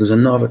 You know, there's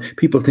another.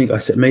 People think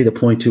made a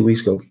point 2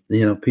 weeks ago.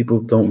 You know,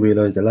 people don't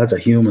realise the lads are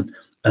human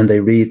and they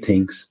read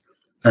things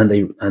and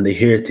they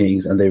hear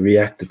things and they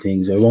react to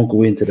things. I won't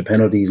go into the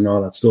penalties and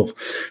all that stuff,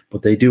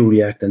 but they do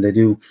react and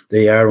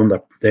they are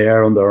under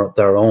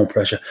their own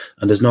pressure.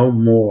 And there's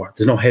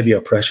no heavier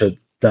pressure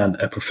than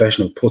a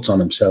professional puts on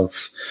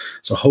himself.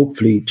 So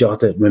hopefully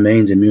Jota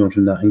remains immune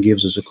from that and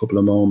gives us a couple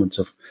of moments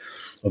of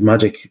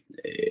magic.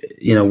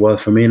 You know, while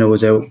Firmino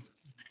was out,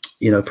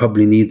 you know,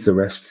 probably needs the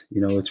rest.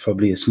 You know, it's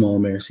probably a small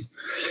mercy.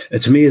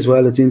 To me as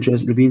well,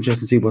 it'll be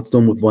interesting to see what's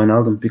done with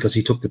Wijnaldum, because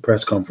he took the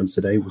press conference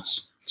today, which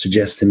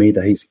suggests to me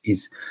that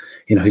he's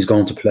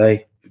going to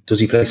play. Does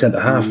he play centre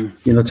half?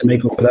 You know, to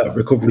make up for that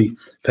recovery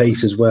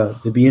pace as well.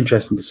 It'd be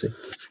interesting to see.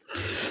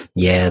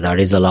 Yeah, there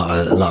is a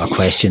lot of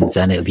questions,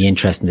 and it'll be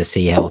interesting to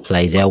see how it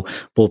plays out.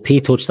 But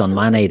Pete touched on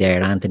Mane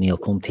there, Anthony. I'll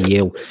come to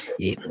you.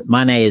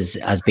 Mane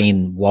has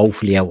been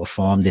woefully out of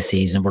form this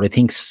season, but I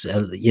think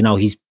you know,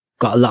 he's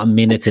got a lot of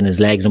minutes in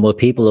his legs, and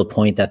people will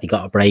point that he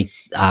got a break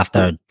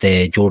after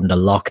during the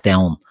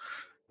lockdown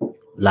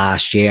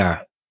last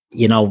year.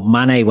 You know,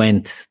 Mane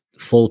went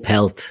full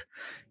pelt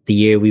the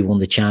year we won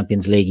the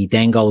Champions League. He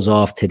then goes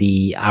off to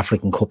the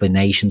African Cup of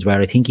Nations, where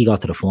I think he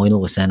got to the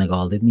final with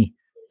Senegal, didn't he?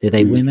 Did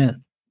they win it?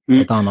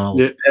 I don't know.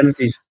 The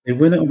penalties. They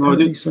win it on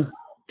penalties.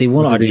 They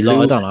won it, or they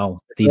lost. I don't know.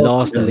 They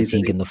lost it, I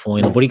think, in the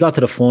final. But he got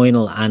to the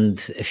final, and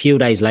a few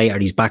days later,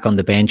 he's back on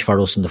the bench for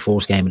us in the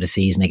first game of the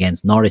season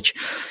against Norwich.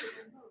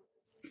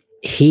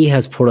 He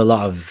has put a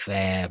lot of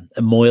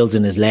miles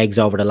in his legs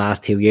over the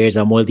last 2 years,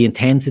 and while the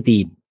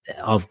intensity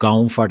of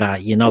going for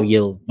that, you know,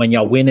 when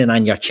you're winning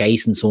and you're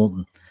chasing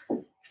something,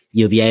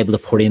 you'll be able to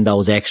put in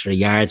those extra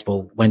yards.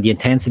 But when the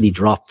intensity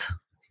dropped,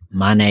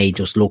 Mane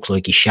just looks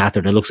like he's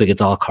shattered. It looks like it's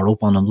all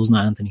corrupt on him, doesn't it,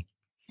 Anthony?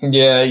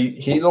 Yeah,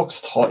 he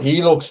looks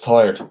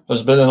tired.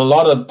 There's been a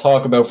lot of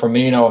talk about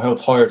Firmino, how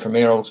tired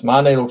Firmino looks.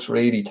 Mane looks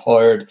really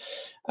tired,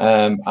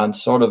 and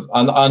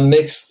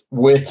mixed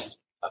with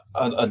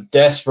a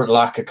desperate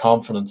lack of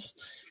confidence.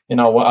 You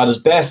know, at his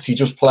best, he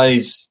just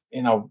plays,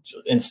 you know,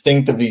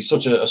 instinctively.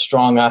 Such a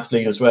strong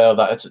athlete as well,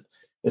 that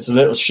it's a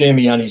little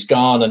shimmy and he's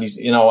gone, and he's,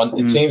 you know, and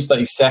it seems that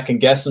he's second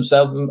guessed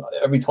himself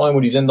every time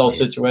when he's in those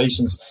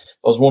situations,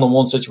 those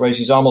one-on-one situations.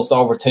 He's almost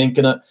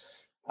overthinking it,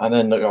 and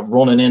then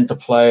running into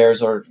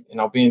players, or, you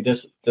know, being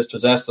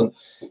dispossessed. And,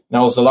 you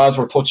know, as the lads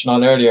were touching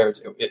on earlier,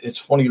 it's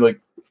funny, like,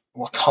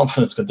 what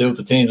confidence could do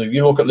to teams. If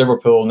you look at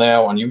Liverpool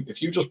now, and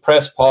if you just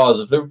press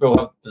pause, if Liverpool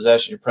have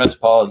possession, you press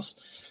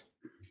pause,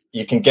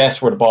 you can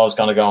guess where the ball is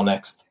going to go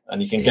next,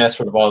 and you can guess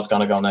where the ball is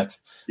going to go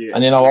next. Yeah.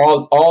 And, you know,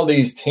 all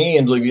these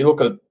teams, like, you look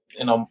at,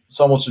 you know,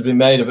 so much has been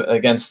made of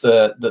against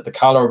the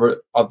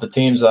caliber of the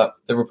teams that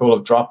Liverpool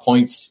have dropped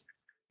points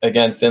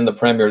against in the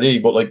Premier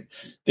League. But, like,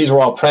 these are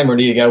all Premier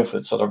League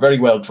outfits, so they're very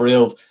well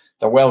drilled,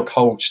 they're well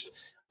coached,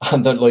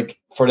 and they're, like,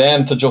 for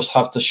them to just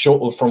have to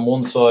shuttle from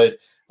one side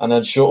and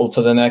then shuttle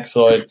to the next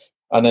side,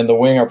 and then the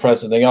winger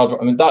presses the other.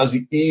 I mean, that is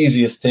the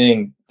easiest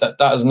thing.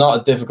 That is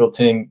not a difficult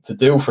thing to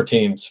do for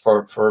teams,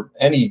 for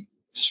any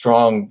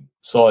strong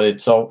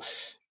side. So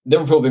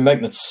Liverpool have been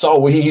making it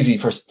so easy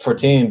for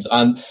teams,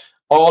 and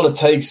all it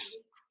takes,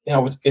 you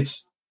know,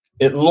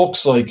 it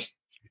looks like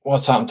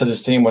what's happened to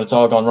this team when it's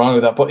all gone wrong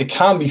with that, but it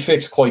can be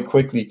fixed quite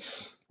quickly,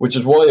 which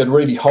is why I'd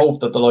really hope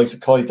that the likes of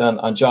Keita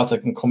and Jota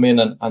can come in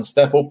and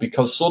step up,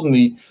 because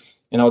suddenly,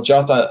 you know,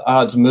 Jota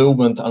adds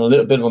movement and a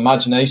little bit of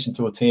imagination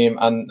to a team,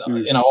 and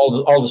you know,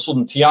 all of a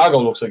sudden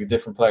Thiago looks like a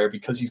different player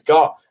because he's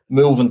got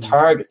moving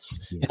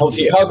targets. You know,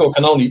 Thiago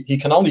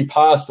can only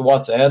pass to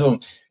what's ahead of him.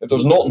 If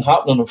there's nothing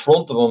happening in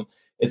front of him,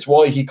 it's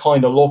why he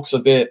kind of looks a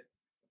bit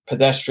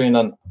pedestrian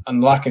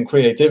and lacking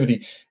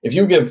creativity. If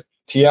you give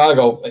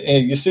Thiago,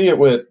 you see it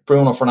with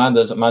Bruno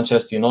Fernandes at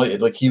Manchester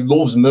United, like, he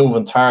loves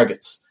moving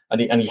targets, and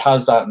he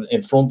has that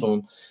in front of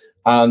him.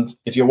 And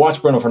if you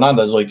watch Bruno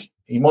Fernandes, like,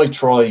 he might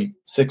try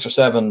 6 or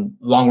 7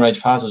 long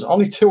range passes,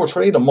 only 2 or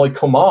 3 of them might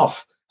come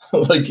off.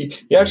 Like,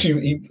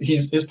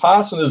 his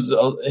passing is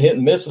hit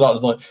and miss a lot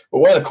of the time, but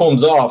when it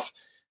comes off,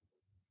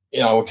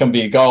 it can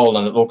be a goal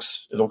and it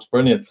looks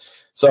brilliant.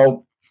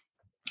 So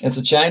it's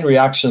a chain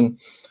reaction,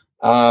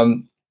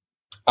 and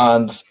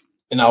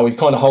we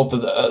kind of hope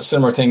that a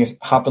similar thing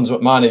happens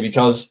with Mane,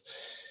 because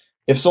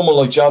if someone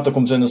like Jota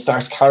comes in and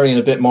starts carrying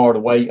a bit more of the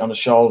weight on his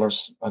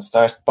shoulders and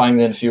starts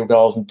banging in a few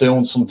goals and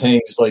doing some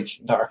things like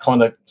that are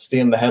kind of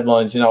stealing the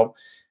headlines,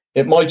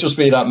 it might just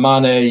be that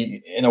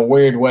Mane, in a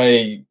weird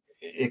way,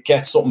 it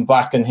gets something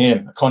back in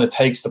him. It kind of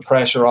takes the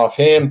pressure off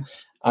him,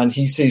 and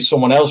he sees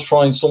someone else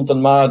trying something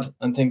mad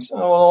and thinks, oh,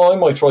 well, I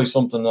might try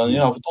something. And,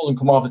 if it doesn't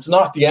come off, it's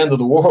not the end of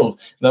the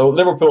world. Now,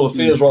 Liverpool, it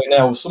feels right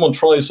now, if someone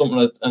tries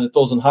something and it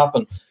doesn't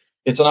happen,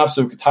 it's an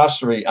absolute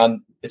catastrophe.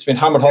 And it's been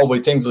hammered home by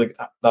things like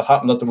that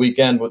happened at the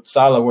weekend with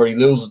Salah, where he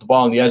loses the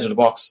ball on the edge of the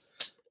box.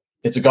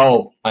 It's a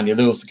goal and you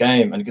lose the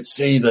game. And you could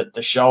see that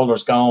the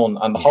shoulders going,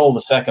 and the whole of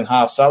the second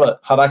half. Salah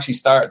had actually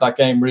started that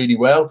game really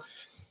well.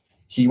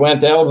 He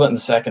went out of it in the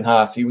second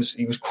half. He was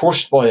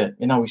crushed by it.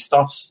 He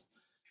stops.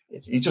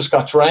 He just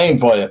got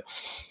drained by it.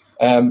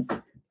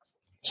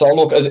 So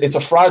look, it's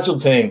a fragile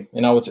thing.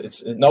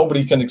 It's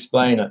nobody can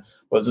explain it.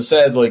 But as I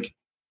said, like,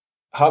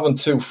 having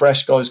two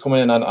fresh guys come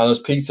in, and as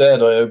Pete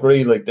said, I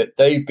agree, like, that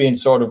they've been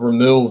sort of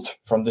removed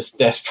from this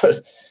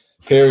desperate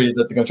period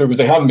that they've gone through, because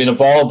they haven't been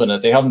involved in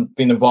it. They haven't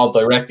been involved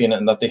directly in it,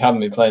 and that they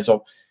haven't been playing.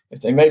 So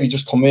if they maybe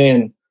just come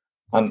in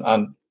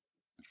and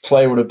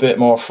play with a bit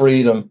more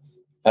freedom,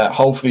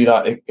 hopefully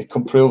that it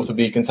can prove to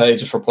be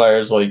contagious for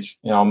players like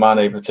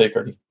Mane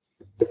particularly.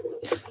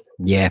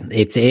 Yeah,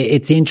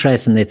 it's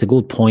interesting. It's a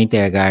good point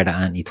there, Garda,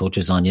 and he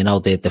touches on,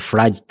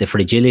 the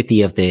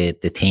fragility of the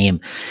team.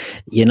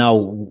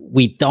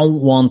 We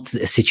don't want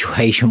a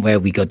situation where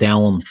we go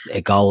down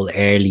a goal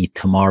early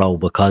tomorrow,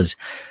 because,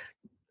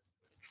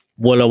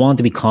 well, I want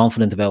to be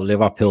confident about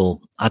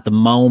Liverpool. At the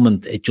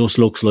moment, it just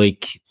looks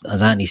like,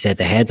 as Anthony said,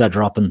 the heads are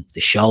dropping,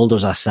 the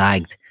shoulders are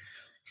sagged,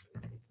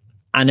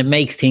 and it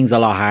makes things a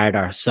lot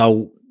harder.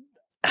 So,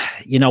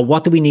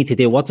 what do we need to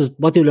do? What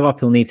do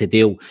Liverpool need to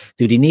do?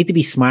 Do they need to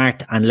be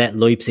smart and let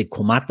Leipzig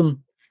come at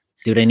them?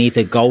 Do they need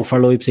to go for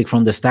Leipzig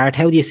from the start?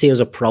 How do you see us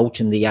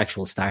approaching the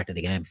actual start of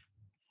the game?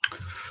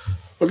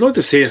 I'd like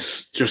to see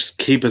us just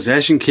keep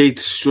possession,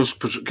 Keith. Just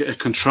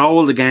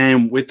control the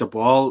game with the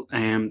ball.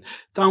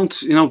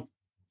 Don't,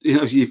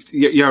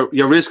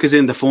 your risk is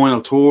in the final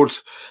third.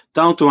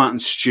 Don't do anything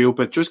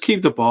stupid. Just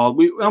keep the ball.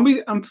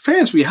 I'm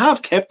fairness, we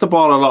have kept the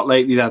ball a lot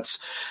lately. That's,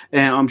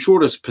 I'm sure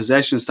those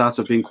possession stats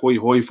have been quite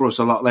high for us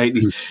a lot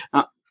lately.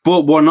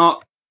 But we're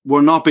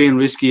not being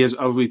risky, as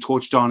we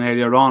touched on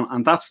earlier on,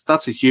 and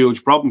that's a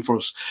huge problem for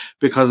us,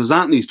 because as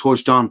Anthony's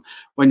touched on,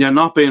 when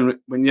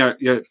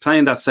you're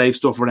playing that safe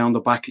stuff around the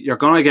back, you're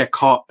going to get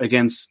caught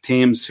against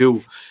teams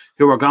who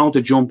are going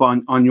to jump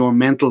on your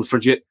mental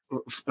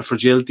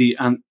fragility,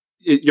 and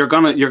you're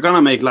gonna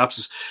make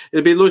lapses.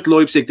 It'll be like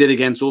Leipzig did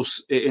against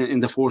us in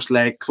the first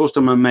leg.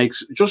 Klosterman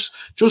makes just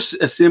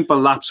a simple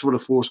lapse for the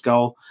first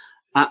goal,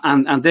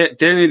 and they're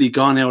nearly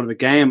gone out of the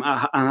game.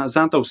 And as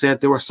Anto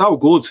said, they were so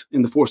good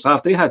in the first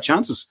half; they had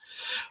chances,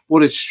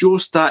 but it's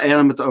just that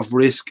element of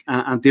risk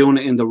and doing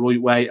it in the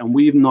right way. And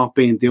we've not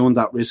been doing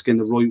that risk in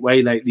the right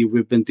way lately.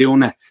 We've been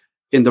doing it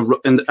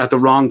at the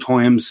wrong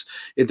times,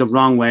 in the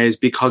wrong ways,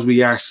 because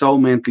we are so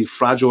mentally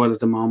fragile at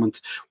the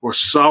moment. We're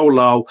so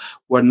low.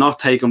 We're not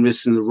taking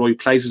risks in the right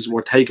places.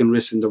 We're taking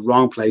risks in the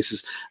wrong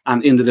places.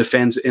 And in the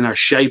defence, in our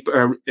shape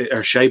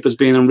has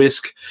been in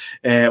risk.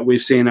 We've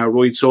seen our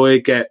right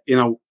side get,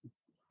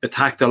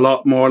 attacked a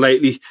lot more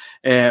lately.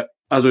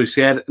 As we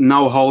said,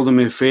 no holding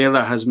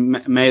midfielder has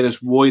made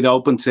us wide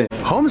open to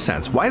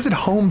HomeSense. Why is it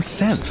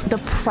HomeSense? The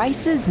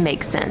prices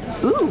make sense.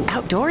 Ooh,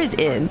 outdoor is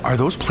in. Are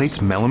those plates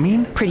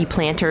melamine? Pretty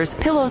planters,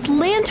 pillows,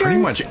 lanterns.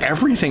 Pretty much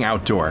everything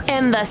outdoor.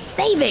 And the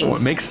savings. Well,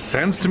 it makes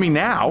sense to me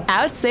now.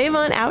 Outsave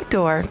on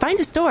outdoor. Find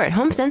a store at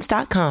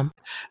homesense.com.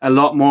 A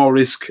lot more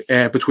risk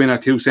between our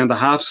two centre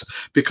halves,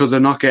 because they're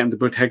not getting the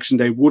protection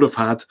they would have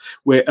had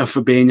with a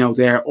Fabinho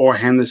there or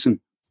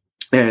Henderson.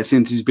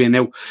 Since he's been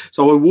out.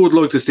 So I would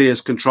like to see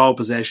us control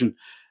possession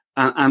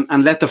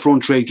and let the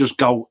front three just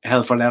go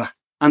hell for leather.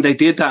 And they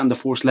did that in the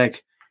first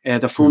leg.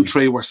 The front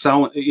three were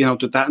so,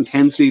 that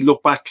intensity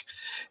look back.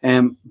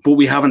 But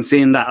we haven't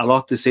seen that a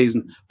lot this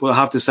season. But I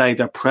have to say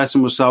their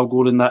pressing was so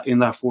good in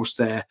that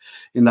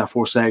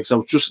first leg.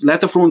 So just let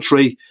the front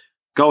three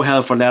go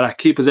hell for leather,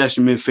 keep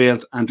possession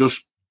midfield, and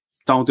just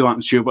don't do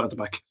anything stupid at the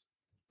back.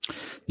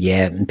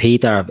 Yeah, and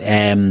Peter,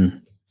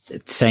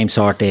 same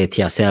sort of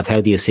to yourself.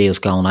 How do you see us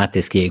going at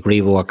this? Do you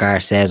agree with what Gar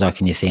says, or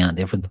can you see anything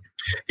different?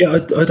 Yeah,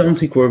 I don't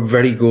think we're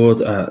very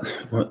good at,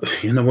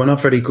 we're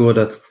not very good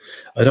at,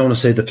 I don't want to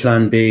say the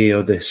plan B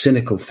or the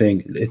cynical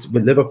thing. It's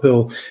with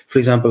Liverpool, for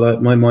example,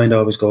 my mind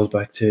always goes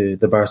back to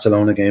the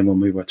Barcelona game when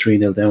we were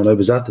 3-0 down. I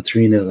was at the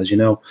 3-0, as you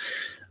know.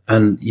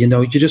 And,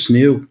 you just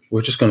knew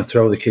we're just going to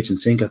throw the kitchen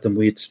sink at them.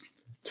 We had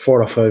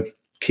 4 or 5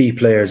 key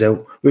players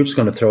out. We're just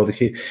going to throw the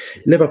key.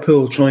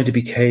 Liverpool trying to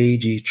be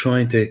cagey,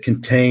 trying to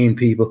contain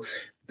people.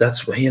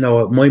 That's,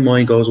 my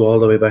mind goes all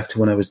the way back to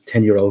when I was a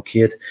 10-year-old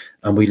kid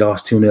and we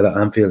lost 2-0 at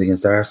Anfield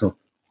against Arsenal.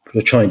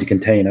 We're trying to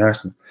contain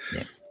Arsenal.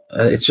 Yeah.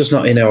 It's just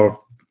not in our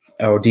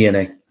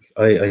DNA.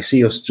 I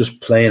see us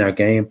just playing our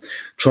game,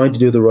 trying to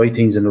do the right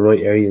things in the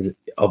right area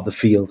of the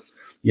field,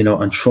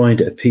 and trying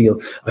to appeal.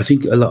 I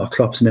think a lot of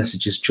Klopp's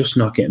message is just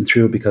not getting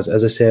through because,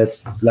 as I said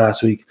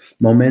last week,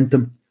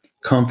 momentum,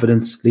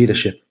 confidence,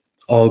 leadership,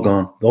 all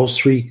gone. Those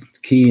three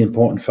key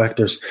important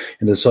factors,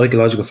 and the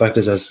psychological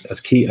factors,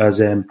 as key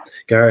as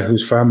Gareth,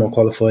 who's far more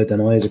qualified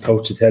than I as a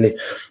coach to tell you,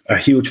 are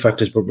huge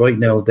factors. But right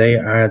now, they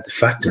are the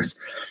factors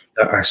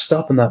that are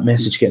stopping that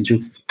message getting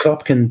through.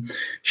 Klopp can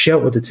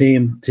shout at the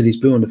team till he's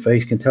blue in the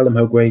face, can tell them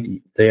how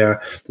great they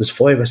are. There's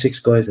 5 or 6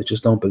 guys that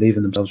just don't believe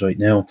in themselves right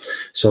now.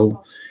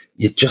 So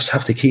you just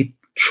have to keep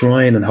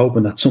trying and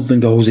hoping that something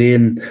goes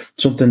in,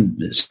 something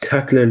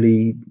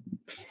spectacularly,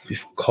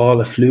 call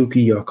it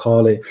fluky or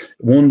call it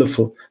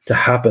wonderful, to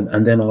happen,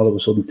 and then all of a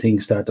sudden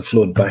things start to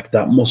flood back.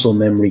 That muscle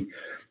memory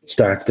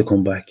starts to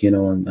come back,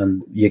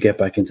 and you get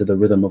back into the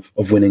rhythm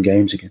of winning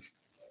games again.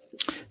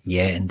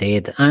 Yeah,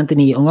 indeed.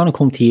 Anthony, I'm going to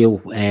come to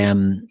you.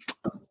 I'm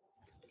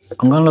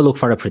going to look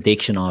for a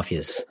prediction off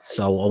you.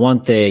 So I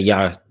want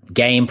your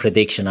game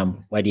prediction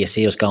on whether you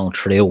see us going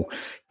through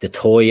the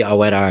tie or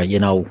whether,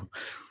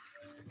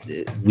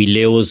 we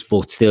lose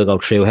but still go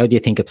through. How do you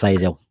think it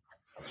plays out?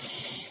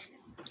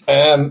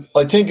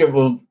 I think it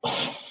will.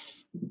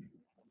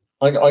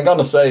 I'm going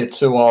to say a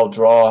 2-2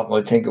 draw.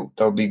 I think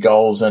there'll be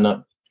goals in it.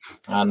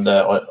 And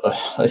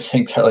I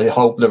think I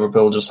hope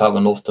Liverpool just have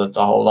enough to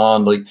hold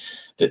on. Like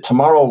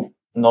tomorrow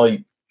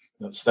night,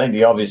 stating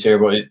the obvious here,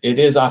 but it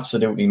is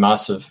absolutely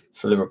massive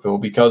for Liverpool,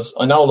 because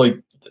I know,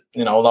 a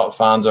lot of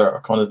fans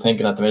are kind of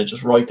thinking at the minute,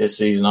 just write this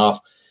season off,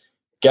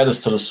 get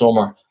us to the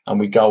summer, and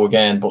we go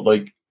again. But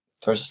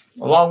there's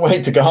a long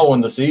way to go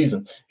in the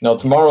season.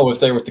 Tomorrow, if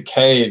they were to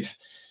cave,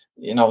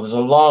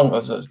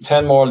 there's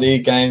 10 more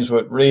league games,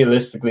 but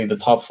realistically the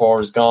top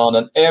 4 is gone,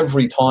 and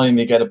every time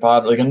you get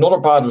another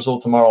bad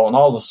result tomorrow, and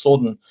all of a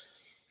sudden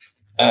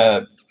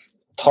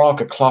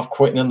talk of Klopp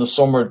quitting in the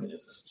summer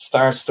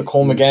starts to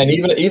come again,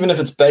 even if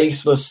it's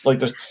baseless.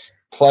 There's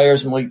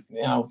players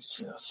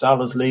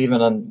Salah's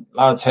leaving and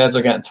lads' heads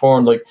are getting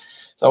torn,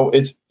 so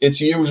it's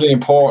usually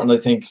important, I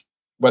think,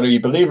 whether you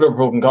believe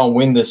Liverpool can go and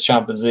win this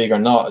Champions League or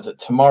not,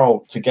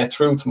 tomorrow, to get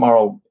through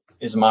tomorrow,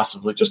 is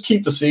massive. Just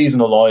keep the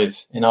season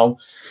alive, and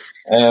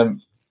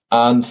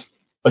I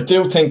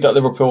do think that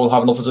Liverpool will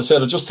have enough. As I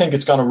said, I just think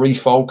it's going to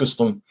refocus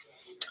them.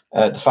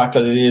 The fact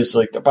that it is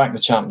they're back in the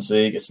Champions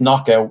League, it's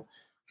knockout,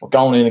 we're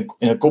going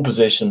in a good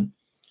position.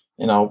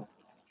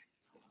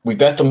 We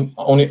bet them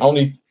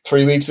only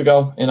 3 weeks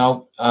ago,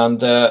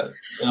 and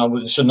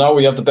we should know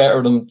we have the better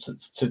of them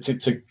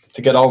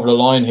to get over the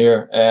line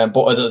here.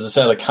 But as I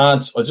said, I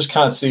just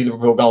can't see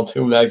Liverpool going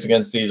 2 legs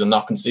against these and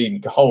not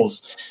conceding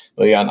goals.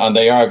 And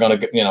they are going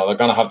to, they're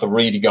going to have to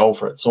really go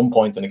for it at some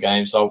point in the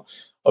game. So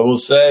I will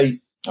say,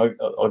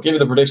 I'll give you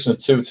the prediction of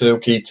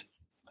 2-2, Keith.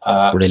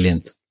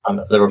 Brilliant. And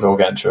Liverpool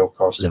getting through, of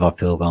course.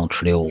 Liverpool going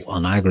through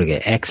on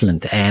aggregate.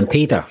 Excellent.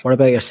 Peter, what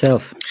about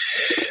yourself?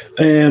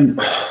 I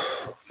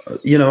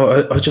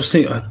just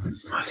think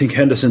I think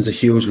Henderson's a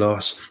huge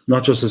loss,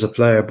 not just as a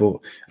player but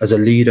as a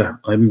leader.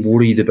 I'm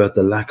worried about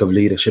the lack of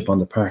leadership on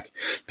the park.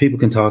 People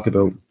can talk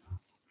about,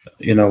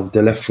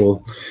 the left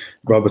full,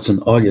 Robertson,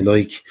 all you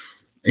like,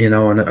 and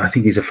I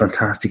think he's a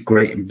fantastic,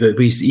 great. But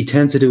he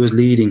tends to do his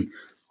leading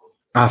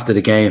after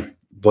the game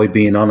by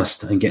being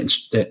honest and getting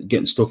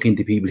stuck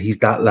into people. He's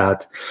that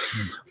lad.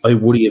 I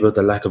worry about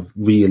the lack of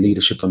real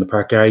leadership on the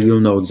park. Gary, you'll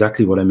know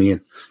exactly what I mean.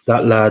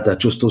 That lad that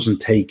just doesn't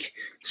take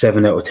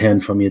 7 out of 10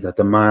 from you, that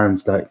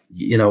demands that,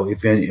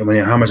 when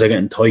your hammers are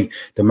getting tight,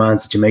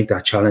 demands that you make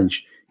that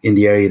challenge in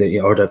the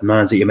area or that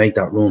demands that you make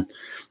that run.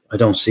 I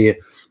don't see it.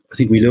 I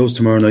think we lose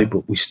tomorrow night,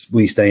 but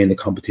we stay in the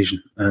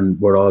competition,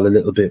 and we're all a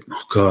little bit,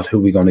 oh God, who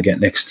are we going to get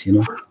next,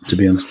 to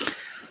be honest.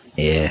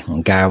 Yeah.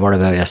 And Gar, what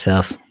about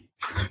yourself?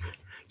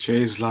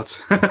 Jeez,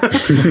 lads.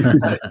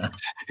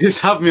 Just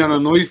have me on a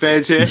knife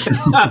edge here. Do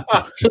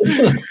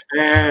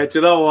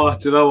you know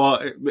what?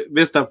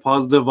 Mr.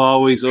 Positive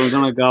always. I'm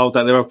going to go with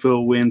that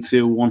Liverpool win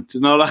 2-1. Do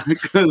you know that?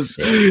 Because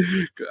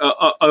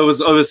I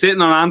was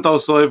sitting on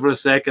Anto's side for a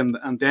second,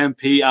 and then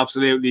Pete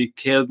absolutely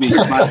killed me,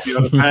 smashed me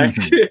on the pack.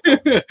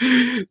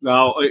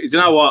 No, do you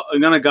know what?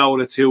 I'm going to go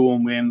with a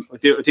 2-1 win. I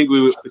think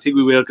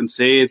we will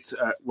concede.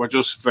 We're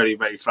just very,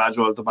 very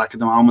fragile at the back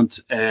at the moment.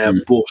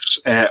 But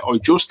I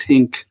just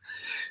think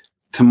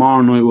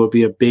tomorrow night will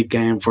be a big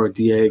game for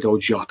Diogo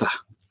Jota.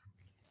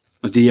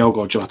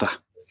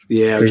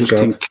 Yeah,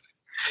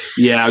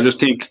 I just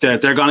think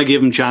that they're going to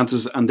give him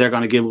chances, and they're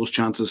going to give us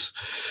chances.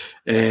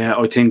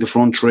 I think the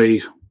front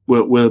three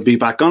will be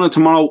back on it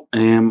tomorrow.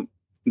 I'm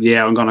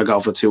going to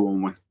go for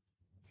 2-1 win.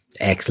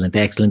 Excellent.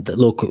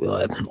 Look,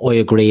 I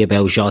agree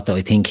about Jota.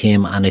 I think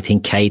him, and I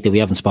think Keita. We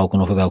haven't spoken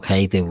enough about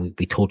Keita.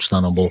 We touched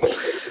on him, but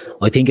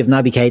I think if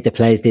Naby Keita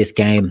plays this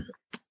game,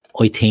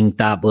 I think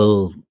that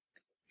will,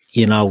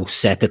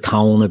 set the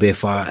tone a bit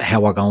for how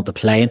we're going to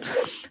play. And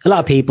a lot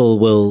of people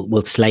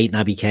will slate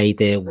Naby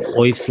Keita.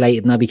 I've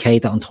slated Naby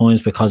Keita on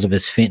times because of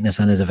his fitness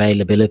and his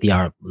availability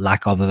or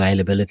lack of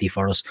availability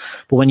for us.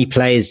 But when he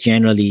plays,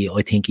 generally,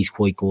 I think he's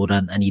quite good,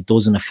 and he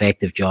does an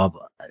effective job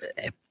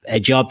a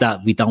job that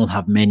we don't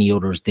have many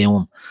others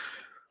doing.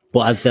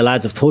 But as the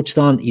lads have touched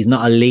on, he's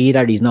not a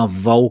leader, he's not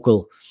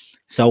vocal.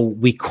 So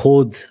we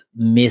could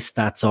miss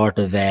that sort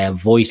of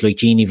voice, like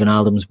Gini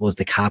Wijnaldum was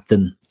the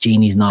captain.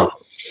 Gini's not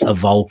a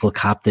vocal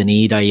captain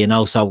either, you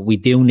know. So we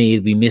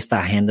miss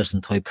that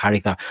Henderson type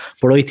character.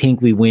 But I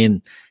think we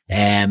win.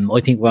 I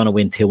think we're going to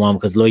win 2-1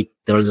 because, like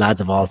the lads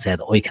have all said,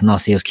 I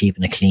cannot see us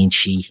keeping a clean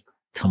sheet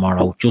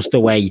tomorrow. Just the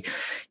way,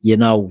 you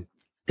know,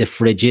 the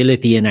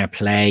fragility in our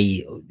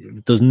play.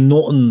 There's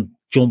nothing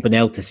jumping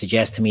out to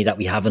suggest to me that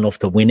we have enough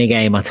to win a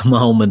game at the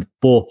moment.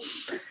 But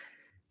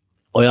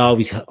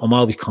I'm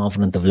always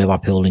confident of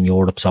Liverpool in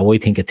Europe. So I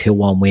think a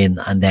 2-1 win,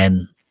 and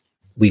then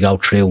we go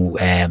through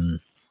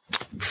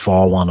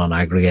 4-1 on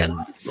aggregate.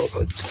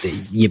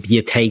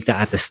 You take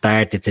that at the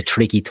start. It's a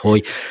tricky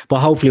toy, but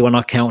hopefully we're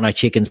not counting our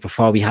chickens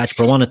before we hatch.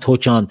 But I want to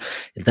touch on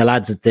the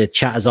lads. The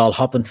chat is all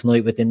hopping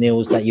tonight with the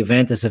news that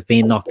Juventus have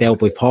been knocked out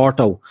by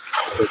Porto.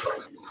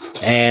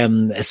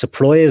 A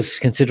surprise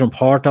considering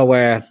Porto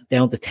were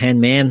down to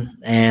 10 men.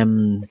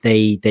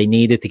 They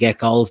needed to get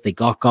goals. They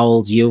got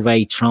goals.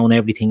 Juve thrown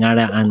everything at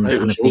it and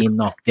have been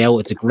knocked out.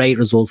 It's a great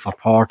result for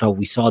Porto.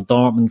 We saw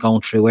Dortmund going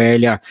through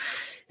earlier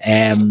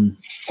in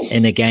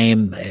a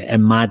game, a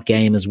mad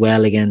game as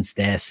well against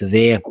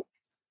Sevilla.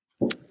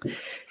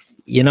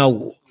 You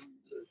know,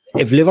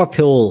 if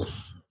Liverpool,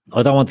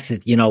 I don't want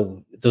to, you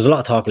know, there's a lot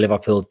of talk of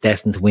Liverpool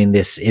destined to win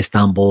this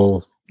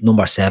Istanbul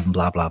number 7,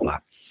 blah, blah, blah.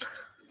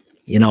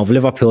 You know, if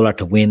Liverpool are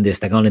to win this,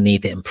 they're going to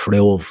need to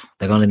improve.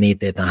 They're going to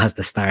need it. It has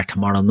to start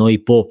tomorrow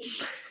night. But,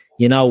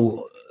 you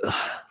know,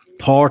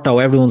 Porto,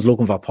 everyone's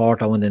looking for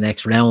Porto in the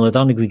next round. I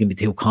don't think we can be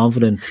too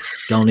confident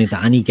going into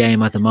any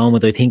game at the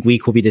moment. I think we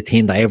could be the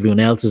team that everyone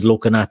else is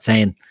looking at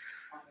saying,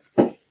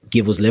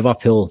 give us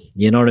Liverpool.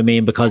 You know what I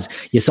mean? Because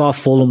you saw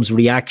Fulham's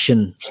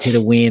reaction to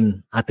the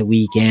win at the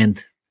weekend.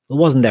 It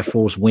wasn't their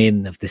first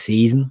win of the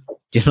season.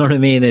 Do you know what I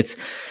mean? It's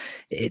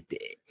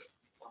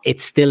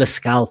still a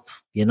scalp,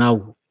 you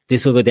know.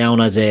 This will go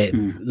down as a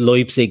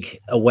Leipzig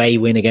away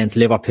win against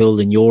Liverpool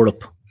in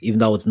Europe, even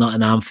though it's not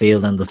in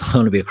Anfield and there's not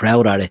going to be a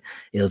crowd at it.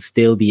 It'll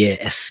still be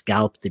a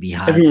scalp to be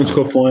had. Everyone's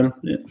cup final.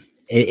 Yeah.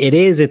 It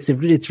is. It's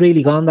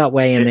really gone that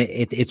way, and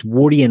it's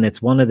worrying.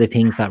 It's one of the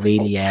things that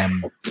really,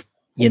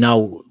 you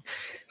know,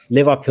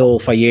 Liverpool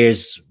for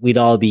years we'd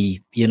all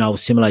be, you know,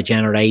 similar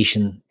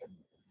generation.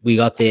 We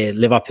got the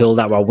Liverpool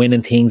that were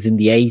winning things in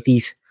the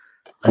 80s,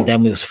 and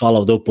then we was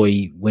followed up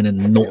by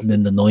winning nothing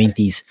in the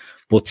 90s.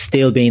 But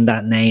still being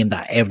that name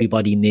that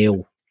everybody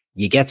knew.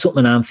 You get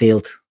something in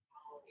Anfield,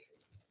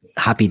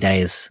 happy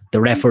days.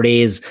 The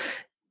referees,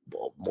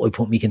 I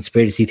put my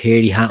conspiracy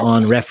theory hat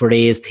on,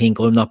 referees think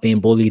I'm not being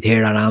bullied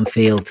here at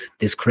Anfield.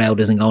 This crowd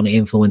isn't going to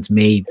influence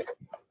me.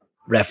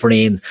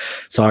 Refereeing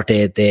sort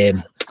of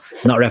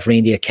not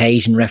refereeing the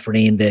occasion,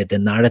 refereeing the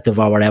narrative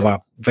or whatever.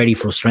 Very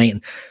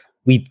frustrating.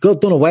 We got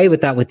done away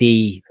with that with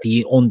the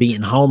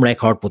unbeaten home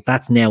record, but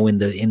that's now in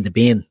the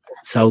bin.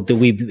 So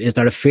is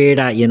there a fear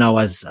that, you know,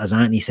 as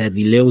Anthony said,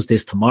 we lose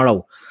this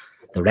tomorrow,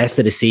 the rest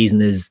of the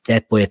season is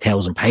death by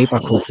 1,000 paper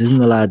cuts,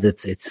 isn't it, lads?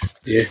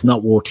 It's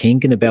not worth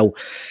thinking about.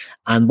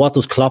 And what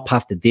does Klopp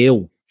have to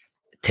do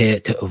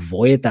to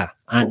avoid that?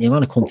 And I'm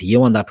going to come to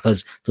you on that,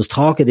 because there's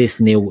talk of this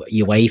new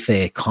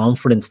UEFA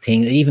conference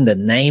thing. Even the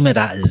name of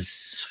that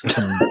is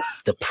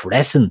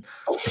depressing.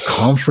 The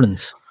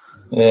conference.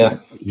 Yeah,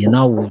 you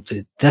know,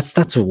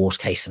 that's a worst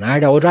case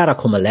scenario. I'd rather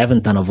come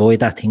 11th and avoid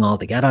that thing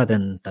altogether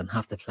than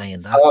have to play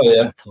in that. Oh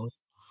yeah,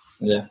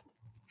 yeah.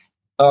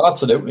 Oh,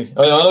 absolutely.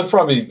 I'd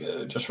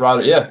probably just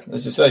rather,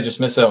 as you say, just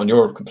miss out on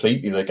Europe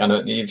completely. Like,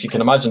 and if you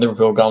can imagine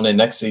Liverpool going in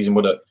next season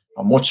with a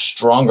much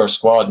stronger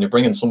squad, and you're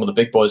bringing some of the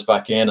big boys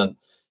back in, and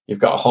you've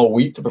got a whole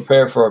week to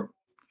prepare for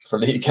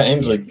league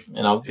games, like,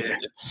 you know.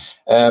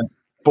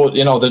 But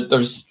you know,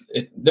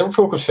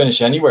 Liverpool could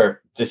finish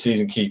anywhere this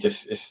season, Keith.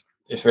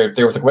 If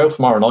they were to go out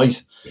tomorrow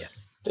night,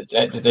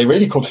 they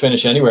really could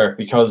finish anywhere,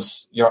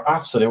 because you're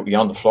absolutely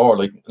on the floor.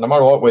 Like, no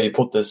matter what way you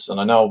put this, and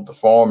I know the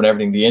form and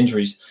everything, the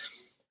injuries,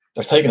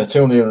 they're taking a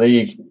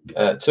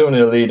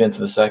 2-0 lead into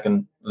the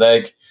second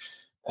leg.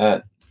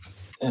 You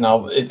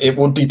know, it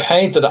would be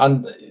painted,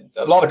 and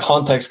a lot of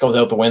context goes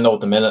out the window at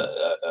the minute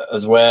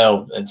as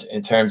well,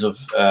 in terms of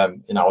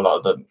you know, a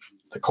lot of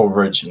the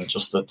coverage and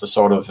just the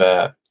sort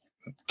of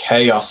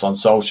chaos on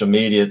social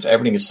media.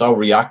 Everything is so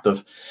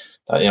reactive.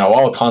 You know,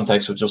 all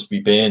context would just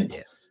be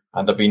binned,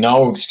 and there'd be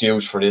no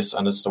excuse for this.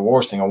 And it's the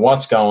worst thing. And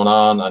what's going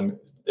on? And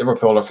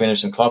Liverpool are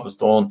finishing. Klopp is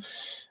done,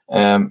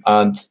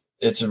 and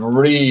it's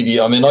really.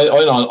 I mean,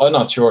 I'm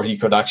not sure he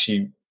could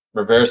actually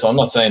reverse. I'm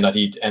not saying that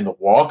he'd end up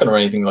walking or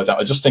anything like that.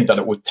 I just think that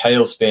it would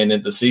tailspin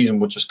into the season.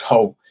 Would just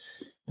go.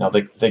 You know,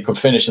 they could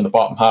finish in the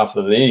bottom half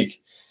of the league.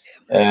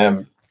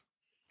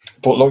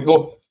 But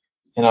look,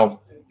 you know.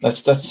 Let's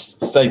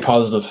stay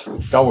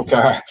positive. Go with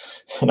Carr.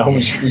 You know,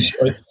 we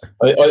should,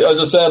 as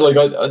I said,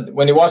 like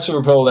when you watch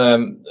Liverpool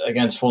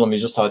against Fulham, you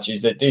just thought,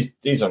 geez,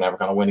 these are never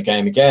going to win a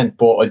game again.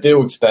 But I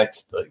do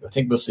expect, I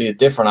think we'll see a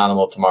different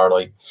animal tomorrow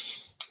night,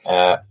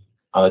 and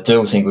I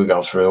do think we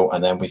go through,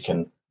 and then we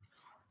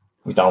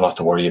don't have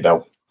to worry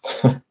about.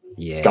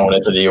 going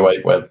into the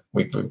UA. Well,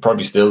 we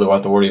probably still do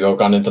have to worry about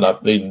going into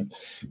that leading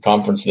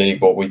Conference League,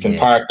 but we can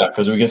park that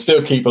because we can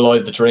still keep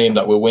alive the dream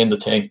that we'll win the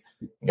thing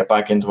and get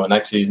back into it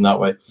next season that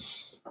way.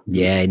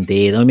 Yeah,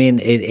 indeed. I mean,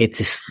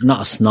 it's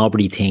not a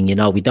snobbery thing, you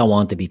know. We don't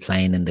want to be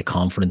playing in the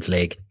Conference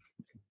League.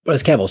 But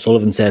as Kev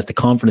O'Sullivan says, the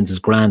conference is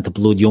grand. The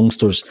blood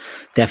youngsters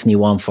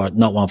definitely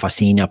not one for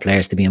senior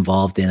players to be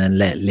involved in and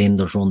let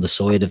Linders run the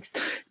side. It'd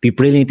be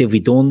brilliant if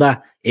we done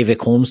that, if it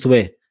comes to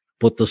it.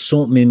 But there's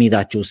something in me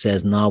that just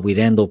says, no, we'd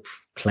end up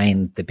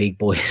playing the big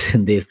boys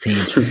in this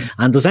team.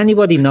 And does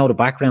anybody know the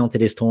background to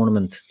this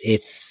tournament?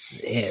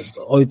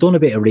 I've done a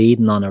bit of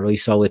reading on it, right?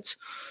 So they're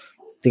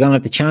going to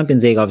have the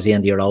Champions League, obviously,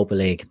 and the Europa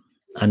League.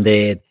 And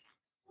the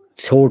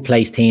third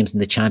place teams in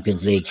the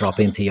Champions League drop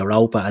into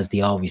Europa, as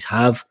they always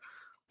have.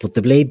 But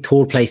the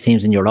third place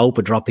teams in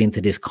Europa drop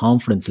into this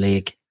Conference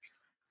League.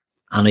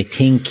 And I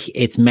think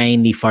it's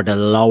mainly for the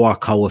lower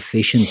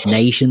coefficient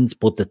nations,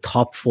 but the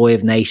top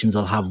 5 nations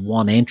will have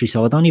one entry.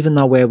 So I don't even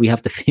know where we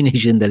have to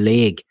finish in the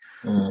league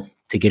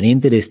to get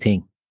into this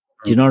thing.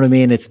 Do you know what I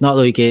mean? It's not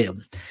like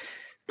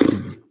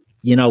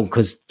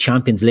because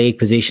Champions League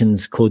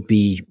positions could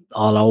be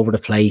all over the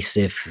place.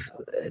 If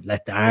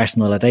like the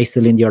Arsenal, are they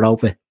still in the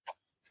Europa?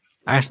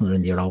 Arsenal are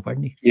in the Europa,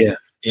 aren't they? Yeah.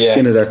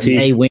 Skin of their teeth.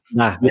 They win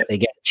that. Yeah. They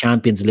get a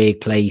Champions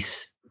League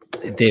place.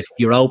 The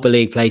Europa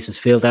League place is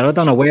filled out. I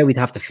don't know where we'd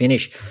have to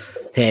finish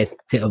to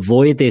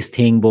avoid this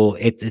thing, but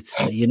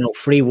it's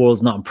free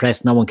world's not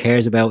impressed. No one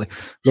cares about it.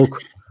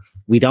 Look,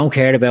 we don't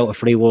care about a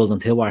free world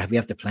until we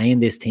have to play in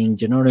this thing.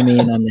 Do you know what I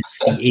mean? And it's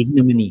the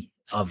ignominy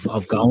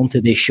of going to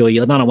this show. I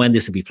don't know when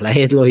this will be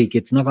played. Like,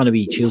 it's not going to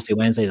be Tuesday,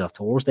 Wednesdays, or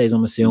Thursdays,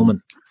 I'm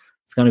assuming.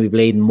 It's going to be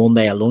bleeding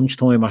Monday at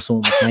lunchtime or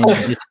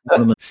something.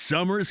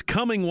 Summer's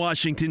coming,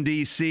 Washington,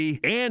 D.C.,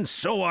 and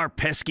so are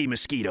pesky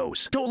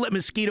mosquitoes. Don't let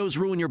mosquitoes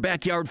ruin your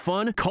backyard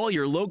fun. Call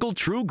your local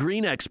True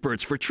Green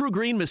experts for True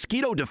Green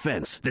Mosquito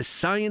Defense. This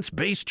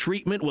science-based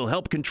treatment will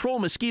help control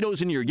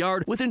mosquitoes in your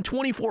yard within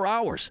 24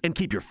 hours and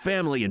keep your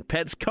family and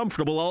pets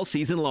comfortable all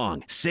season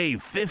long.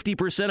 Save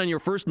 50% on your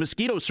first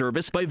mosquito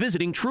service by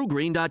visiting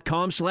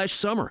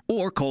truegreen.com/summer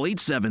or call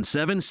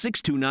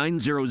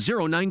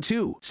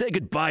 877-629-0092. Say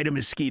goodbye to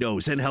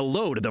mosquitoes and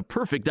hello to the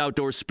perfect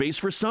outdoor space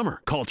for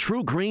summer. Call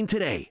True Green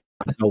today.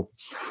 No,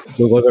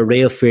 we've got a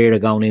real fear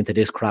of going into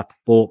this crap,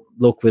 but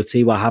look, we'll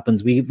see what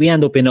happens. We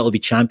end up in it'll be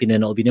champion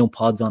and it'll be doing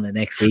pods on it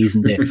next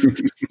season, the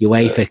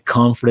UEFA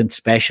Conference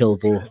Special.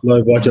 But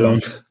live watch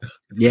alongs.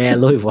 Yeah,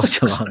 live watch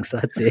alongs.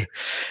 That's it.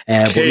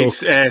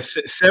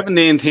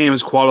 17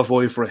 teams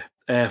qualify for it.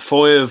 5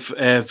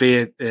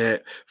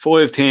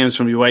 teams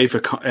from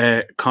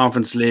UEFA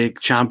Conference League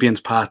champions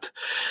path.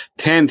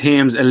 10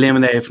 teams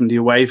eliminated from the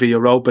UEFA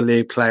Europa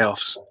League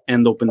playoffs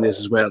end up in this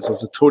as well. So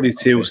it's a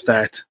 32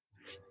 start.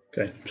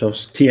 Okay, so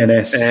it's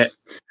TNS.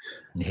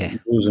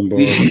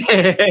 Luxembourg.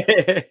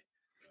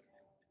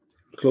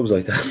 Clubs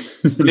like that.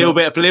 Blue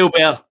Bell. Blue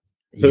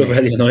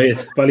Bell United.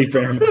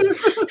 Ballyfermot.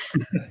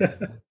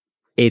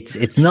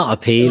 It's not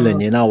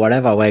appealing,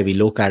 whatever way we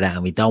look at it,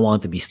 and we don't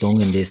want to be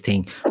stung in this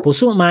thing. But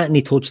something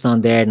Anthony touched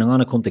on there, and I'm going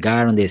to come to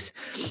Gar on this.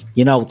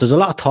 There's a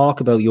lot of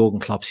talk about Jurgen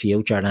Klopp's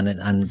future, and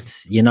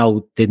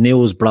the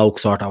news broke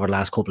sort of over the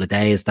last couple of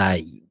days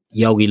that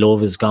Jogi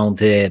Löw is going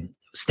to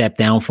step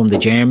down from the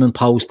German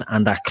post,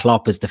 and that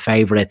Klopp is the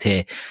favourite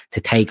to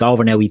take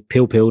over. Now, he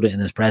poo-pooed it in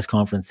his press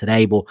conference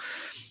today, but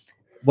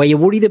were you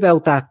worried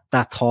about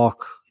that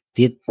talk?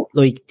 Do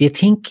you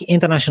think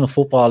international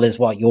football is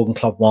what Jurgen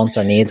Klopp wants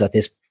or needs at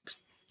this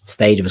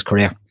stage of his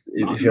career?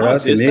 If you're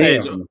asking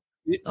me,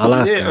 I'll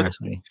ask Gar,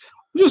 sorry.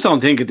 I just don't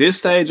think at this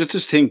stage. I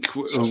just think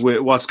with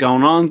what's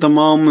going on at the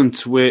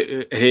moment,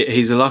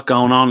 he's a lot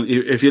going on.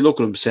 If you look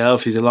at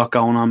himself, he's a lot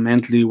going on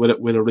mentally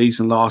with a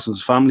recent loss in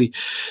his family.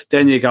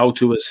 Then you go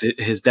to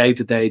his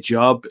day-to-day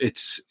job.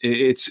 It's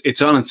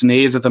on its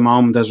knees at the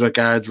moment as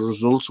regards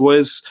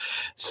results-wise.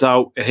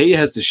 So he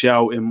has to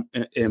show, in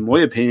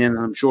my opinion,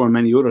 and I'm sure in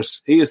many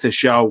others, he has to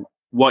show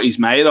what he's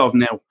made of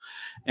now.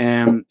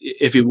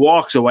 If he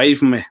walks away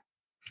from it,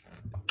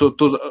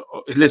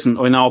 listen,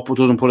 I know it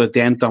doesn't put a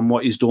dent on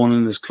what he's done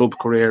in his club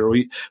career,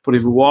 right? But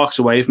if he walks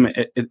away from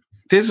it,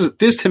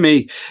 this to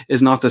me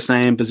is not the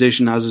same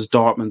position as his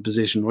Dortmund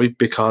position, right?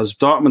 Because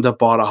Dortmund have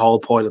bought a whole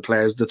pile of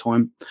players at the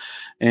time.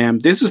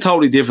 This is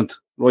totally different,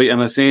 right?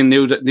 And I've seen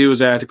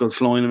news articles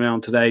flying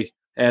around today.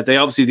 They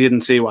obviously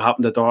didn't see what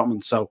happened at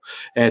Dortmund, so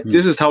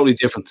this is totally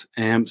different.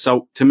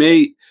 So to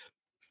me,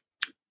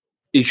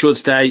 he should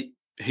stay.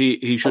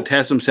 He should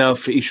test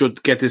himself. He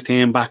should get this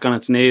team back on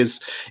its knees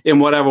in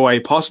whatever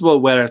way possible.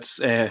 Whether it's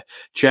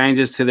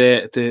changes to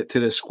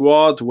the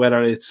squad,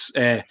 whether it's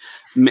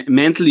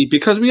mentally,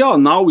 because we all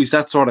know he's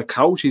that sort of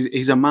coach.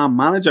 He's a man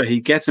manager. He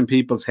gets in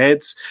people's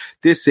heads.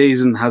 This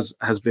season has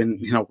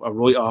been a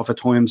write off at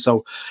times.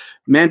 So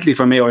mentally,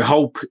 for me, I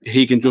hope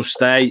he can just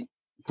stay.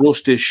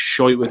 Brush this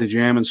shite with the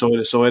German side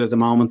at the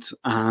moment,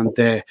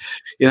 and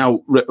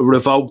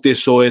revoke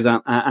this side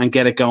and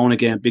get it going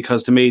again.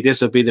 Because to me,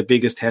 this will be the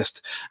biggest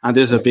test, and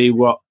this will be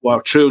what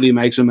truly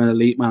makes him an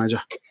elite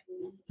manager.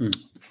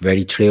 It's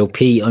very true,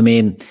 Pete. I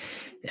mean,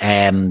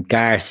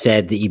 Gareth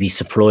said that he'd be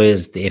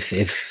surprised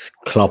if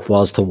Klopp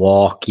was to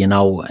walk,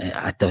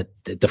 at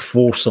the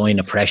first sign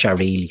of pressure,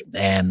 really.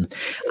 And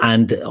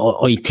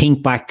I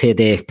think back to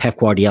the Pep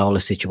Guardiola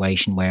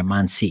situation where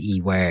Man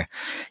City, where,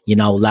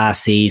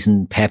 last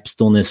season Pep's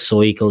done his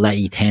cycle that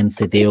he tends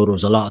to do. There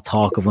was a lot of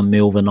talk of him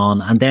moving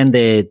on. And then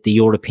the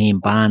European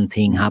ban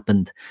thing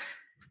happened.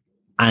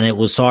 And it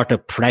was sort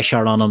of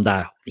pressure on him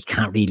that he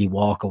can't really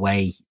walk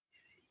away.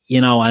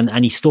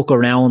 And he stuck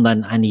around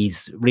and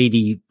he's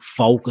really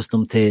focused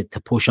them to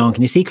push on.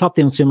 Can you see Klopp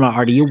doing similar? Or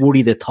are you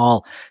worried at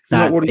all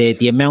that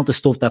the amount of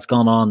stuff that's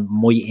gone on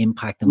might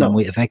impact him and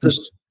might affect him?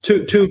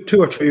 There's two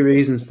or three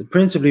reasons.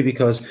 Principally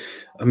because,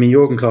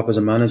 Jurgen Klopp as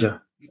a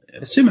manager,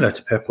 similar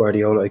to Pep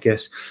Guardiola, I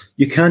guess,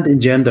 you can't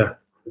engender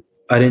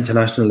at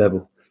international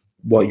level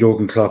what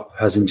Jurgen Klopp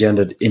has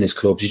engendered in his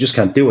clubs. You just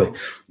can't do it.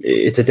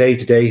 It's a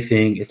day-to-day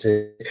thing. It's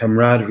a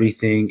camaraderie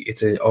thing.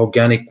 It's an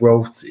organic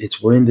growth.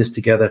 We're in this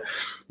together.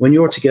 When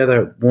you're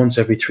together once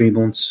every 3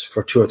 months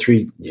for 2 or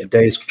 3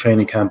 days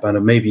training camp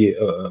and maybe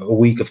a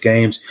week of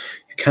games,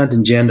 you can't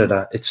engender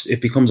that. It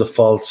becomes a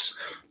false,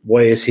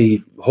 why is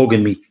he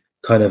hugging me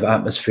kind of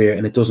atmosphere,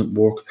 and it doesn't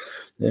work.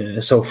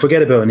 So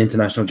forget about an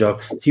international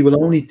job. He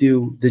will only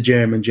do the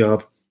German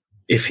job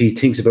if he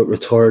thinks about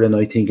retiring,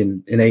 I think,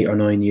 in 8 or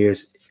 9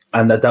 years.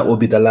 And that will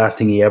be the last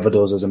thing he ever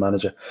does as a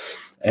manager.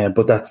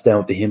 But that's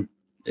down to him,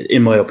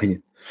 in my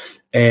opinion.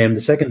 The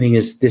second thing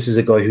is, this is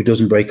a guy who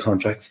doesn't break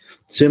contracts.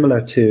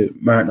 Similar to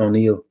Martin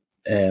O'Neill.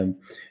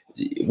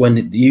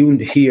 When you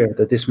hear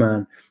that this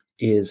man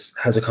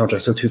has a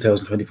contract till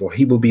 2024,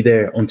 he will be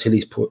there until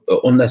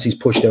unless he's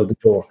pushed out the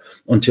door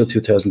until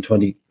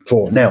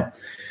 2024. Now,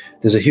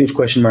 there's a huge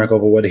question mark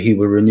over whether he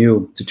will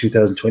renew to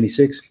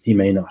 2026. He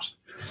may not.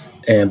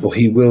 But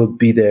he will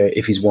be there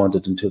if he's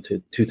wanted until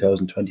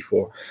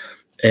 2024.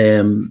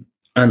 And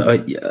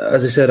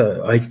as I said,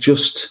 I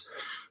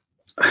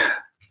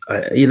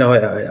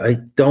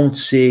don't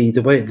see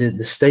the way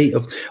the state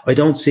of. I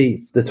don't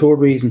see the third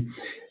reason.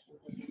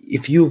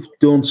 If you've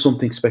done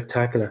something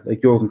spectacular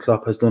like Jurgen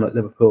Klopp has done at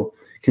Liverpool,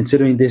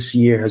 considering this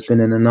year has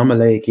been an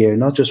anomalic year,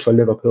 not just for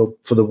Liverpool,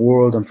 for the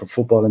world and for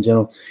football in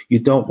general, you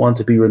don't want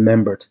to be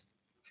remembered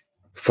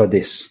for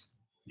this.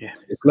 Yeah,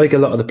 it's like a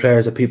lot of the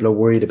players that people are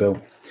worried about.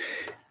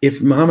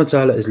 If Mohamed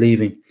Salah is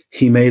leaving,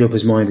 he made up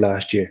his mind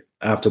last year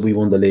after we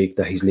won the league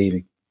that he's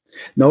leaving.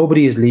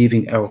 Nobody is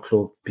leaving our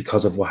club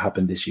because of what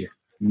happened this year.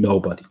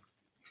 Nobody.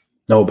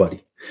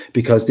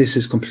 Because this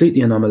is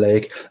completely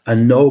anomalic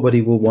and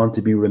nobody will want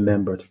to be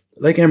remembered.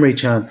 Like Emre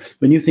Can.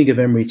 When you think of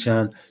Emre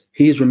Can,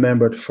 he is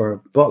remembered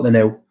for bottling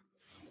out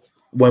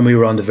when we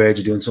were on the verge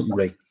of doing something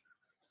right.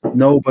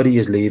 Nobody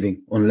is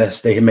leaving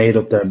unless they made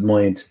up their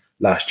mind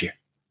last year.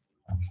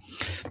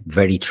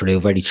 Very true,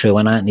 very true.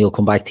 And Anthony, will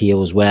come back to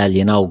you as well.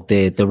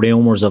 The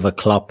rumours of a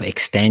Klopp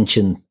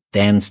extension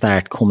then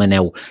start coming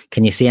out.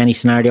 Can you see any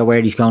scenario where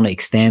he's going to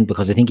extend?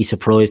 Because I think he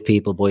surprised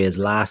people by his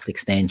last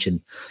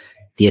extension.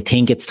 Do you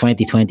think it's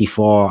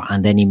 2024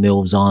 and then he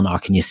moves on? Or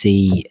can you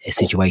see a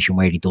situation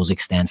where he does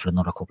extend for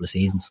another couple of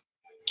seasons?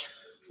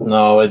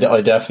 No,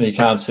 I definitely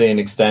can't see an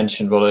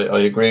extension, but I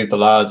agree with the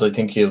lads. I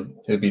think he'll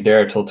be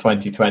there till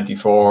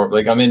 2024.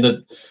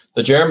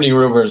 The Germany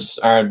rumours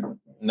aren't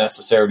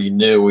necessarily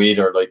new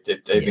either. Like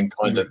they've been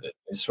kind of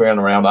swearing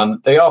around,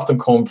 and they often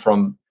come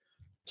from,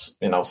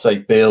 say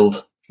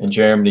Bild in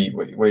Germany,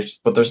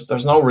 but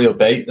there's no real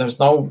bait. There's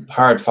no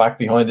hard fact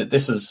behind it.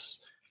 This is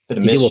a bit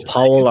of mystery. Do a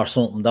poll or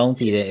something, don't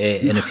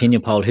they? An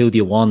opinion poll. Who do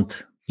you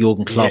want?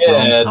 Jurgen Klopp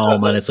runs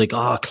home, and it's like,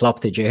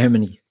 Klopp to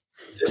Germany.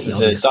 This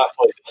is that type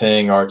of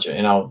thing, or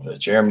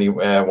Germany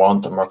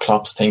want them, or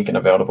Klopp's thinking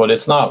about it, but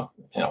it's not.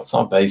 It's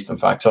not based in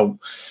fact. So.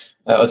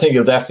 I think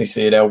you'll definitely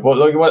see it out.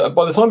 But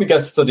by the time he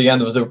gets to the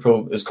end of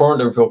his current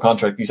Liverpool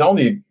contract, he's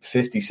only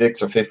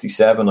 56 or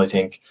 57, I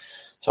think.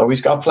 So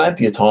he's got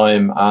plenty of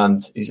time,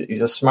 and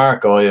he's a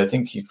smart guy. I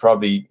think he's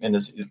probably in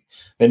his.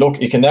 Look,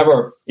 you can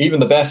never, even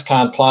the best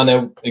can't plan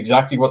out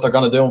exactly what they're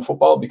going to do in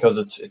football because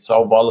it's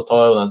so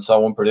volatile and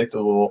so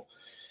unpredictable.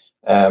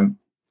 I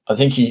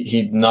think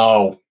he'd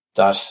know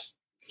that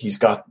he's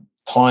got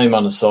time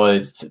on his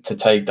side to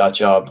take that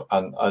job,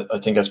 and I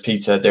think, as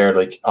Pete said there,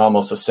 like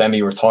almost a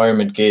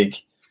semi-retirement gig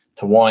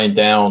to wind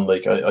down.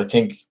 Like I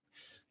think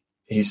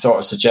he sort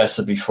of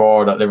suggested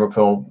before that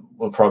Liverpool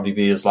will probably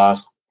be his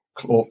last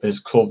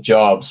club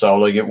job, so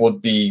like it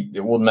would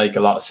make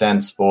a lot of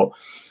sense. But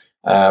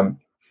I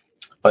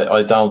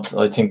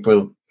think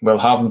we'll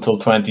have him till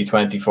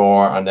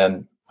 2024, and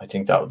then I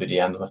think that'll be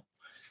the end of it.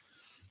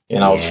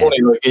 It's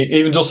funny, like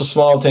even just a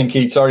small thing,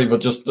 Keith. Sorry,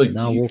 but just like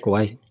walk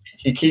away.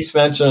 He keeps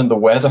mentioning the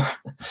weather.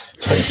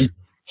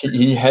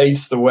 he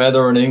hates the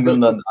weather in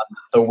England and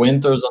the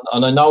winters.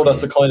 And I know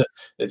that's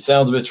it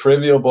sounds a bit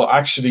trivial, but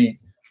actually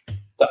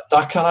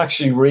that can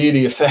actually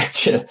really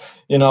affect you,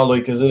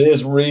 because it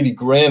is really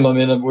grim. I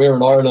mean, we're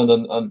in Ireland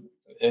and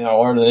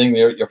Ireland and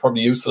England, you're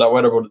probably used to that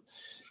weather, but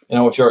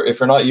if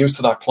you're not used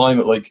to that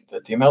climate, like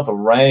the amount of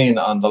rain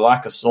and the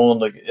lack of sun,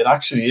 like it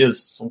actually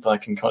is something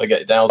that can kind of get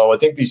you down. So I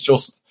think he's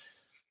just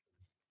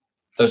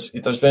there's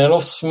been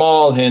enough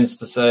small hints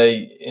to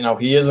say, you know,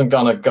 he isn't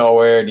going to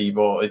go early,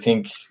 but I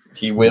think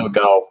he will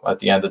go at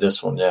the end of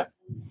this one. Yeah.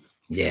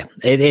 Yeah,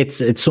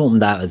 it's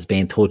something that has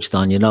been touched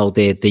on. You know,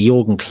 the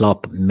Jurgen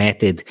Klopp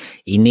method.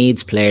 He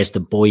needs players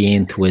to buy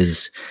into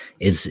his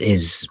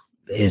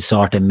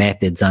sort of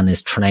methods and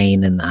his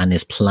training and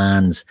his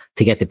plans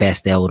to get the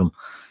best out of them.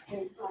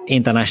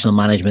 International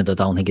management, I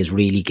don't think, is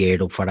really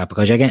geared up for that,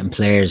 because you're getting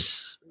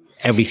players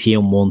every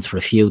few months for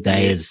a few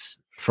days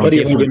from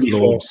different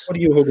clubs. What are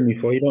you hugging me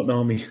for? You don't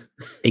know me.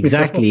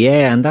 Exactly,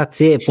 yeah, and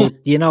that's it. But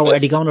you know, are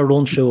they going to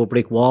run through a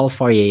brick wall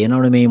for you? You know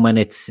what I mean? When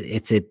it's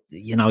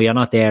you know, you're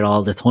not there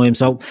all the time.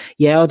 So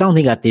yeah, I don't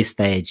think at this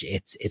stage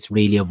it's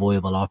really a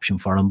viable option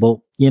for him. But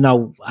you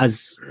know,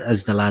 as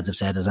the lads have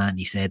said, as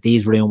Andy said,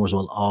 these rumours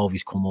will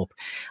always come up,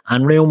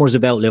 and rumours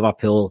about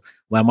Liverpool,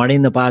 when we're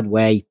in the bad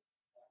way,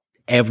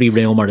 every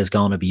rumour is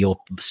going to be up.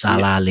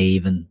 Salah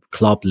leaving,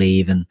 Klopp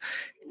leaving,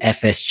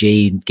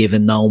 FSG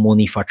giving no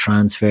money for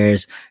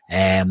transfers.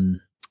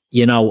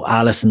 You know,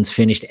 Alisson's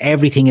finished.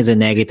 Everything is a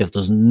negative.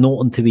 There's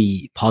nothing to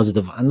be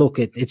positive. And look,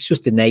 it's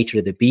just the nature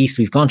of the beast.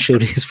 We've gone through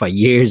this for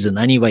years. And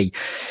anyway,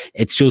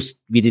 it's just,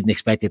 we didn't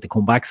expect it to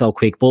come back so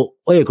quick. But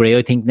I agree.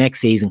 I think next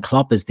season,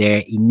 Klopp is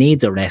there. He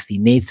needs a rest. He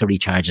needs to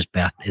recharge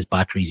his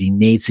batteries. He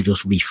needs to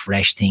just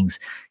refresh things,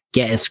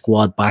 get his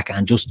squad back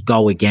and just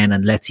go again,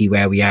 and let's see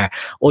where we are.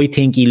 I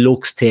think he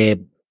looks to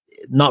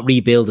not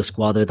rebuild the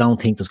squad. I don't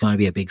think there's going to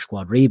be a big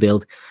squad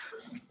rebuild.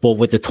 But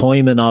with the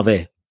timing of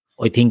it,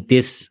 I think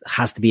this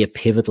has to be a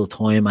pivotal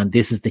time, and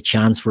this is the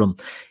chance for him.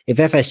 If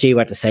FSG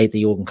were to say to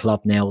Jurgen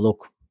Klopp now,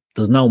 look,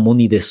 there's no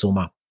money this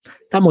summer,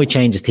 that might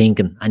change his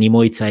thinking, and he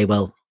might say,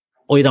 well,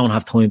 I don't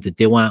have time to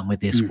do anything with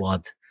this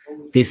squad.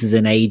 This is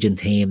an aging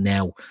team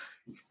now.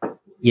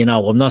 You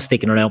know, I'm not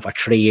sticking around for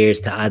 3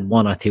 years to add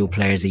 1 or 2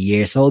 players a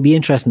year. So it'll be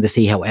interesting to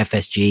see how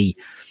FSG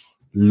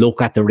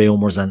look at the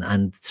rumours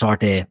and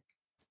sort of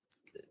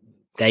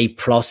they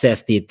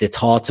process the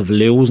thoughts of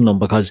losing them,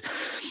 because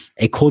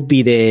it could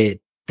be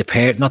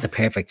not the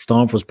perfect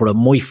storm for us, but it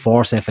might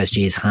force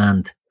FSG's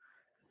hand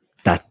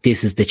that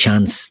this is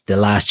the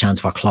last chance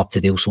for Klopp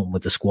to do something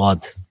with the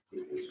squad,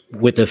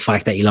 with the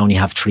fact that he'll only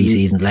have 3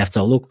 seasons left.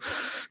 So look,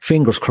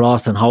 fingers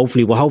crossed, and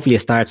hopefully it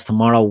starts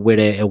tomorrow with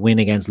a win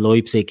against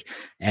Leipzig.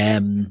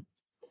 We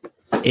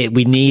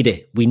need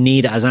it.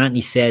 As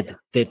Anthony said,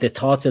 the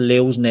thoughts of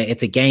losing it,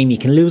 it's a game. You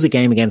can lose a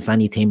game against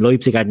any team.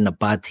 Leipzig aren't a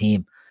bad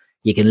team.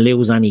 You can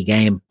lose any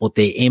game, but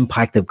the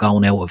impact of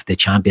going out of the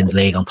Champions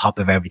League on top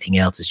of everything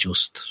else is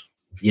just,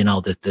 you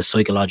know, the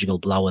psychological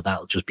blow of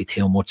that will just be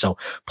too much. So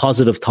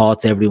positive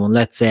thoughts, everyone.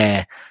 Let's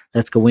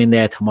go in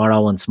there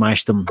tomorrow and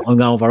smash them.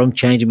 I'm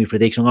changing my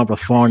prediction. I'm going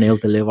for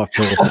 4-0 to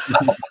Liverpool.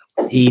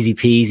 Easy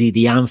peasy.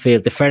 The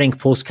Anfield, the Ferenc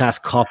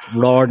Puskas Cup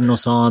roaring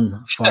us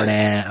on for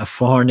a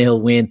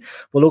 4-0 win.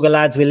 But look,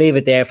 lads, we'll leave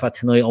it there for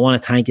tonight. I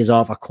want to thank you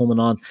all for coming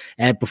on.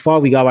 Before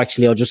we go,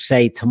 actually, I'll just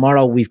say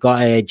tomorrow we've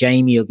got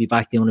Jamie will be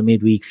back doing a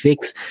midweek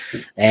fix.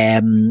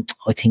 I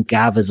think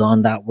Gav is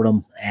on that with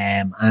him.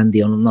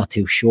 Andy, I'm not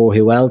too sure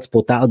who else,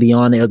 but that'll be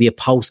on. It'll be a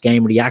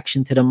post-game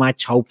reaction to the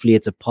match. Hopefully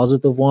it's a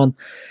positive one.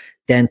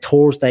 Then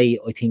Thursday,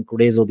 I think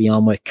Grizz will be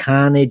on with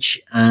Carnage,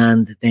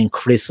 and then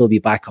Chris will be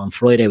back on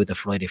Friday with the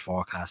Friday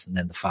forecast, and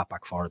then the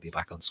Fatback 4 will be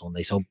back on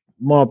Sunday. So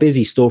more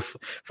busy stuff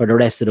for the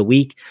rest of the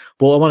week.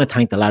 But I want to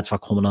thank the lads for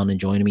coming on and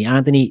joining me.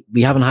 Anthony,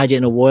 we haven't had you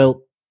in a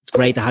while. It's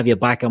great to have you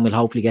back, and we'll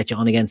hopefully get you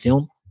on again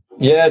soon.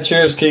 Yeah,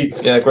 cheers,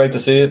 Keith. Yeah, great to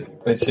see you.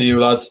 Great to see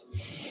you, lads.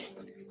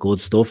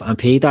 Good stuff. And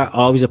Peter,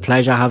 always a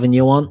pleasure having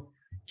you on.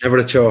 Never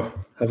a chore.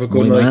 Have a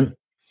good night. Man.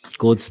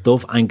 Good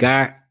stuff. And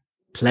Gar,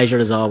 pleasure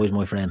as always,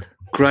 my friend.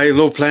 Great,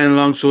 love playing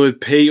alongside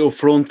Pete up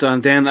front,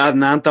 and then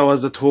adding Anto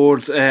as a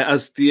third,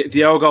 as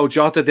Diogo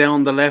Jota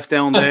down the left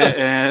down there.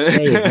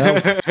 There you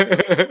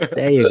go.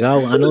 There you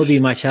go. I know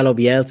the Marcelo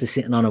Bielsa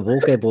sitting on a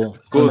bucket, but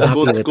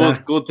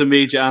good to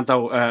meet you,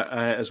 Anto,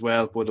 as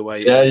well. By the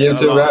way, yeah, you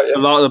too. A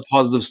lot of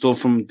positive stuff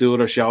from the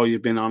other show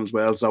you've been on as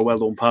well. So well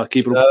done, pal.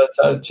 Keep it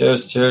up.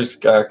 Cheers,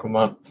 Gar. Come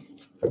on.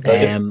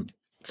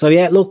 So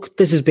yeah, look,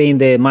 this has been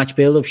the Match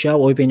Build-Up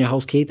Show. I've been your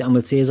host, Keith, and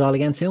we'll see you all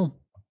again soon.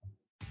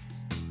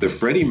 The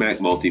Freddie Mac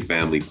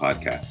Multifamily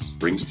Podcast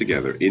brings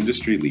together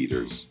industry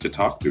leaders to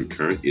talk through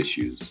current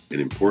issues and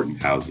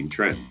important housing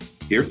trends.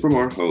 Hear from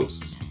our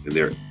hosts and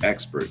their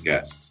expert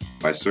guests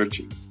by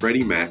searching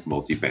Freddie Mac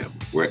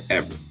Multifamily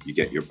wherever you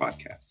get your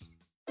podcasts.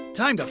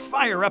 Time to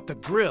fire up the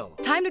grill.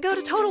 Time to go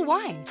to Total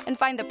Wine and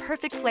find the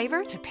perfect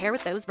flavor to pair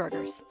with those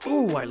burgers.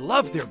 Ooh, I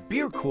love their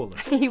beer cooler.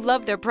 You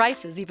love their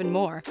prices even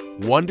more.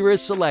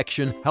 Wondrous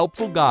selection,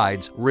 helpful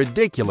guides,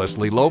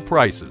 ridiculously low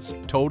prices.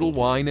 Total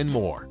Wine and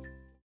more.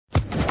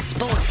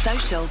 Sports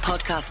Social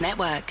Podcast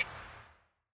Network.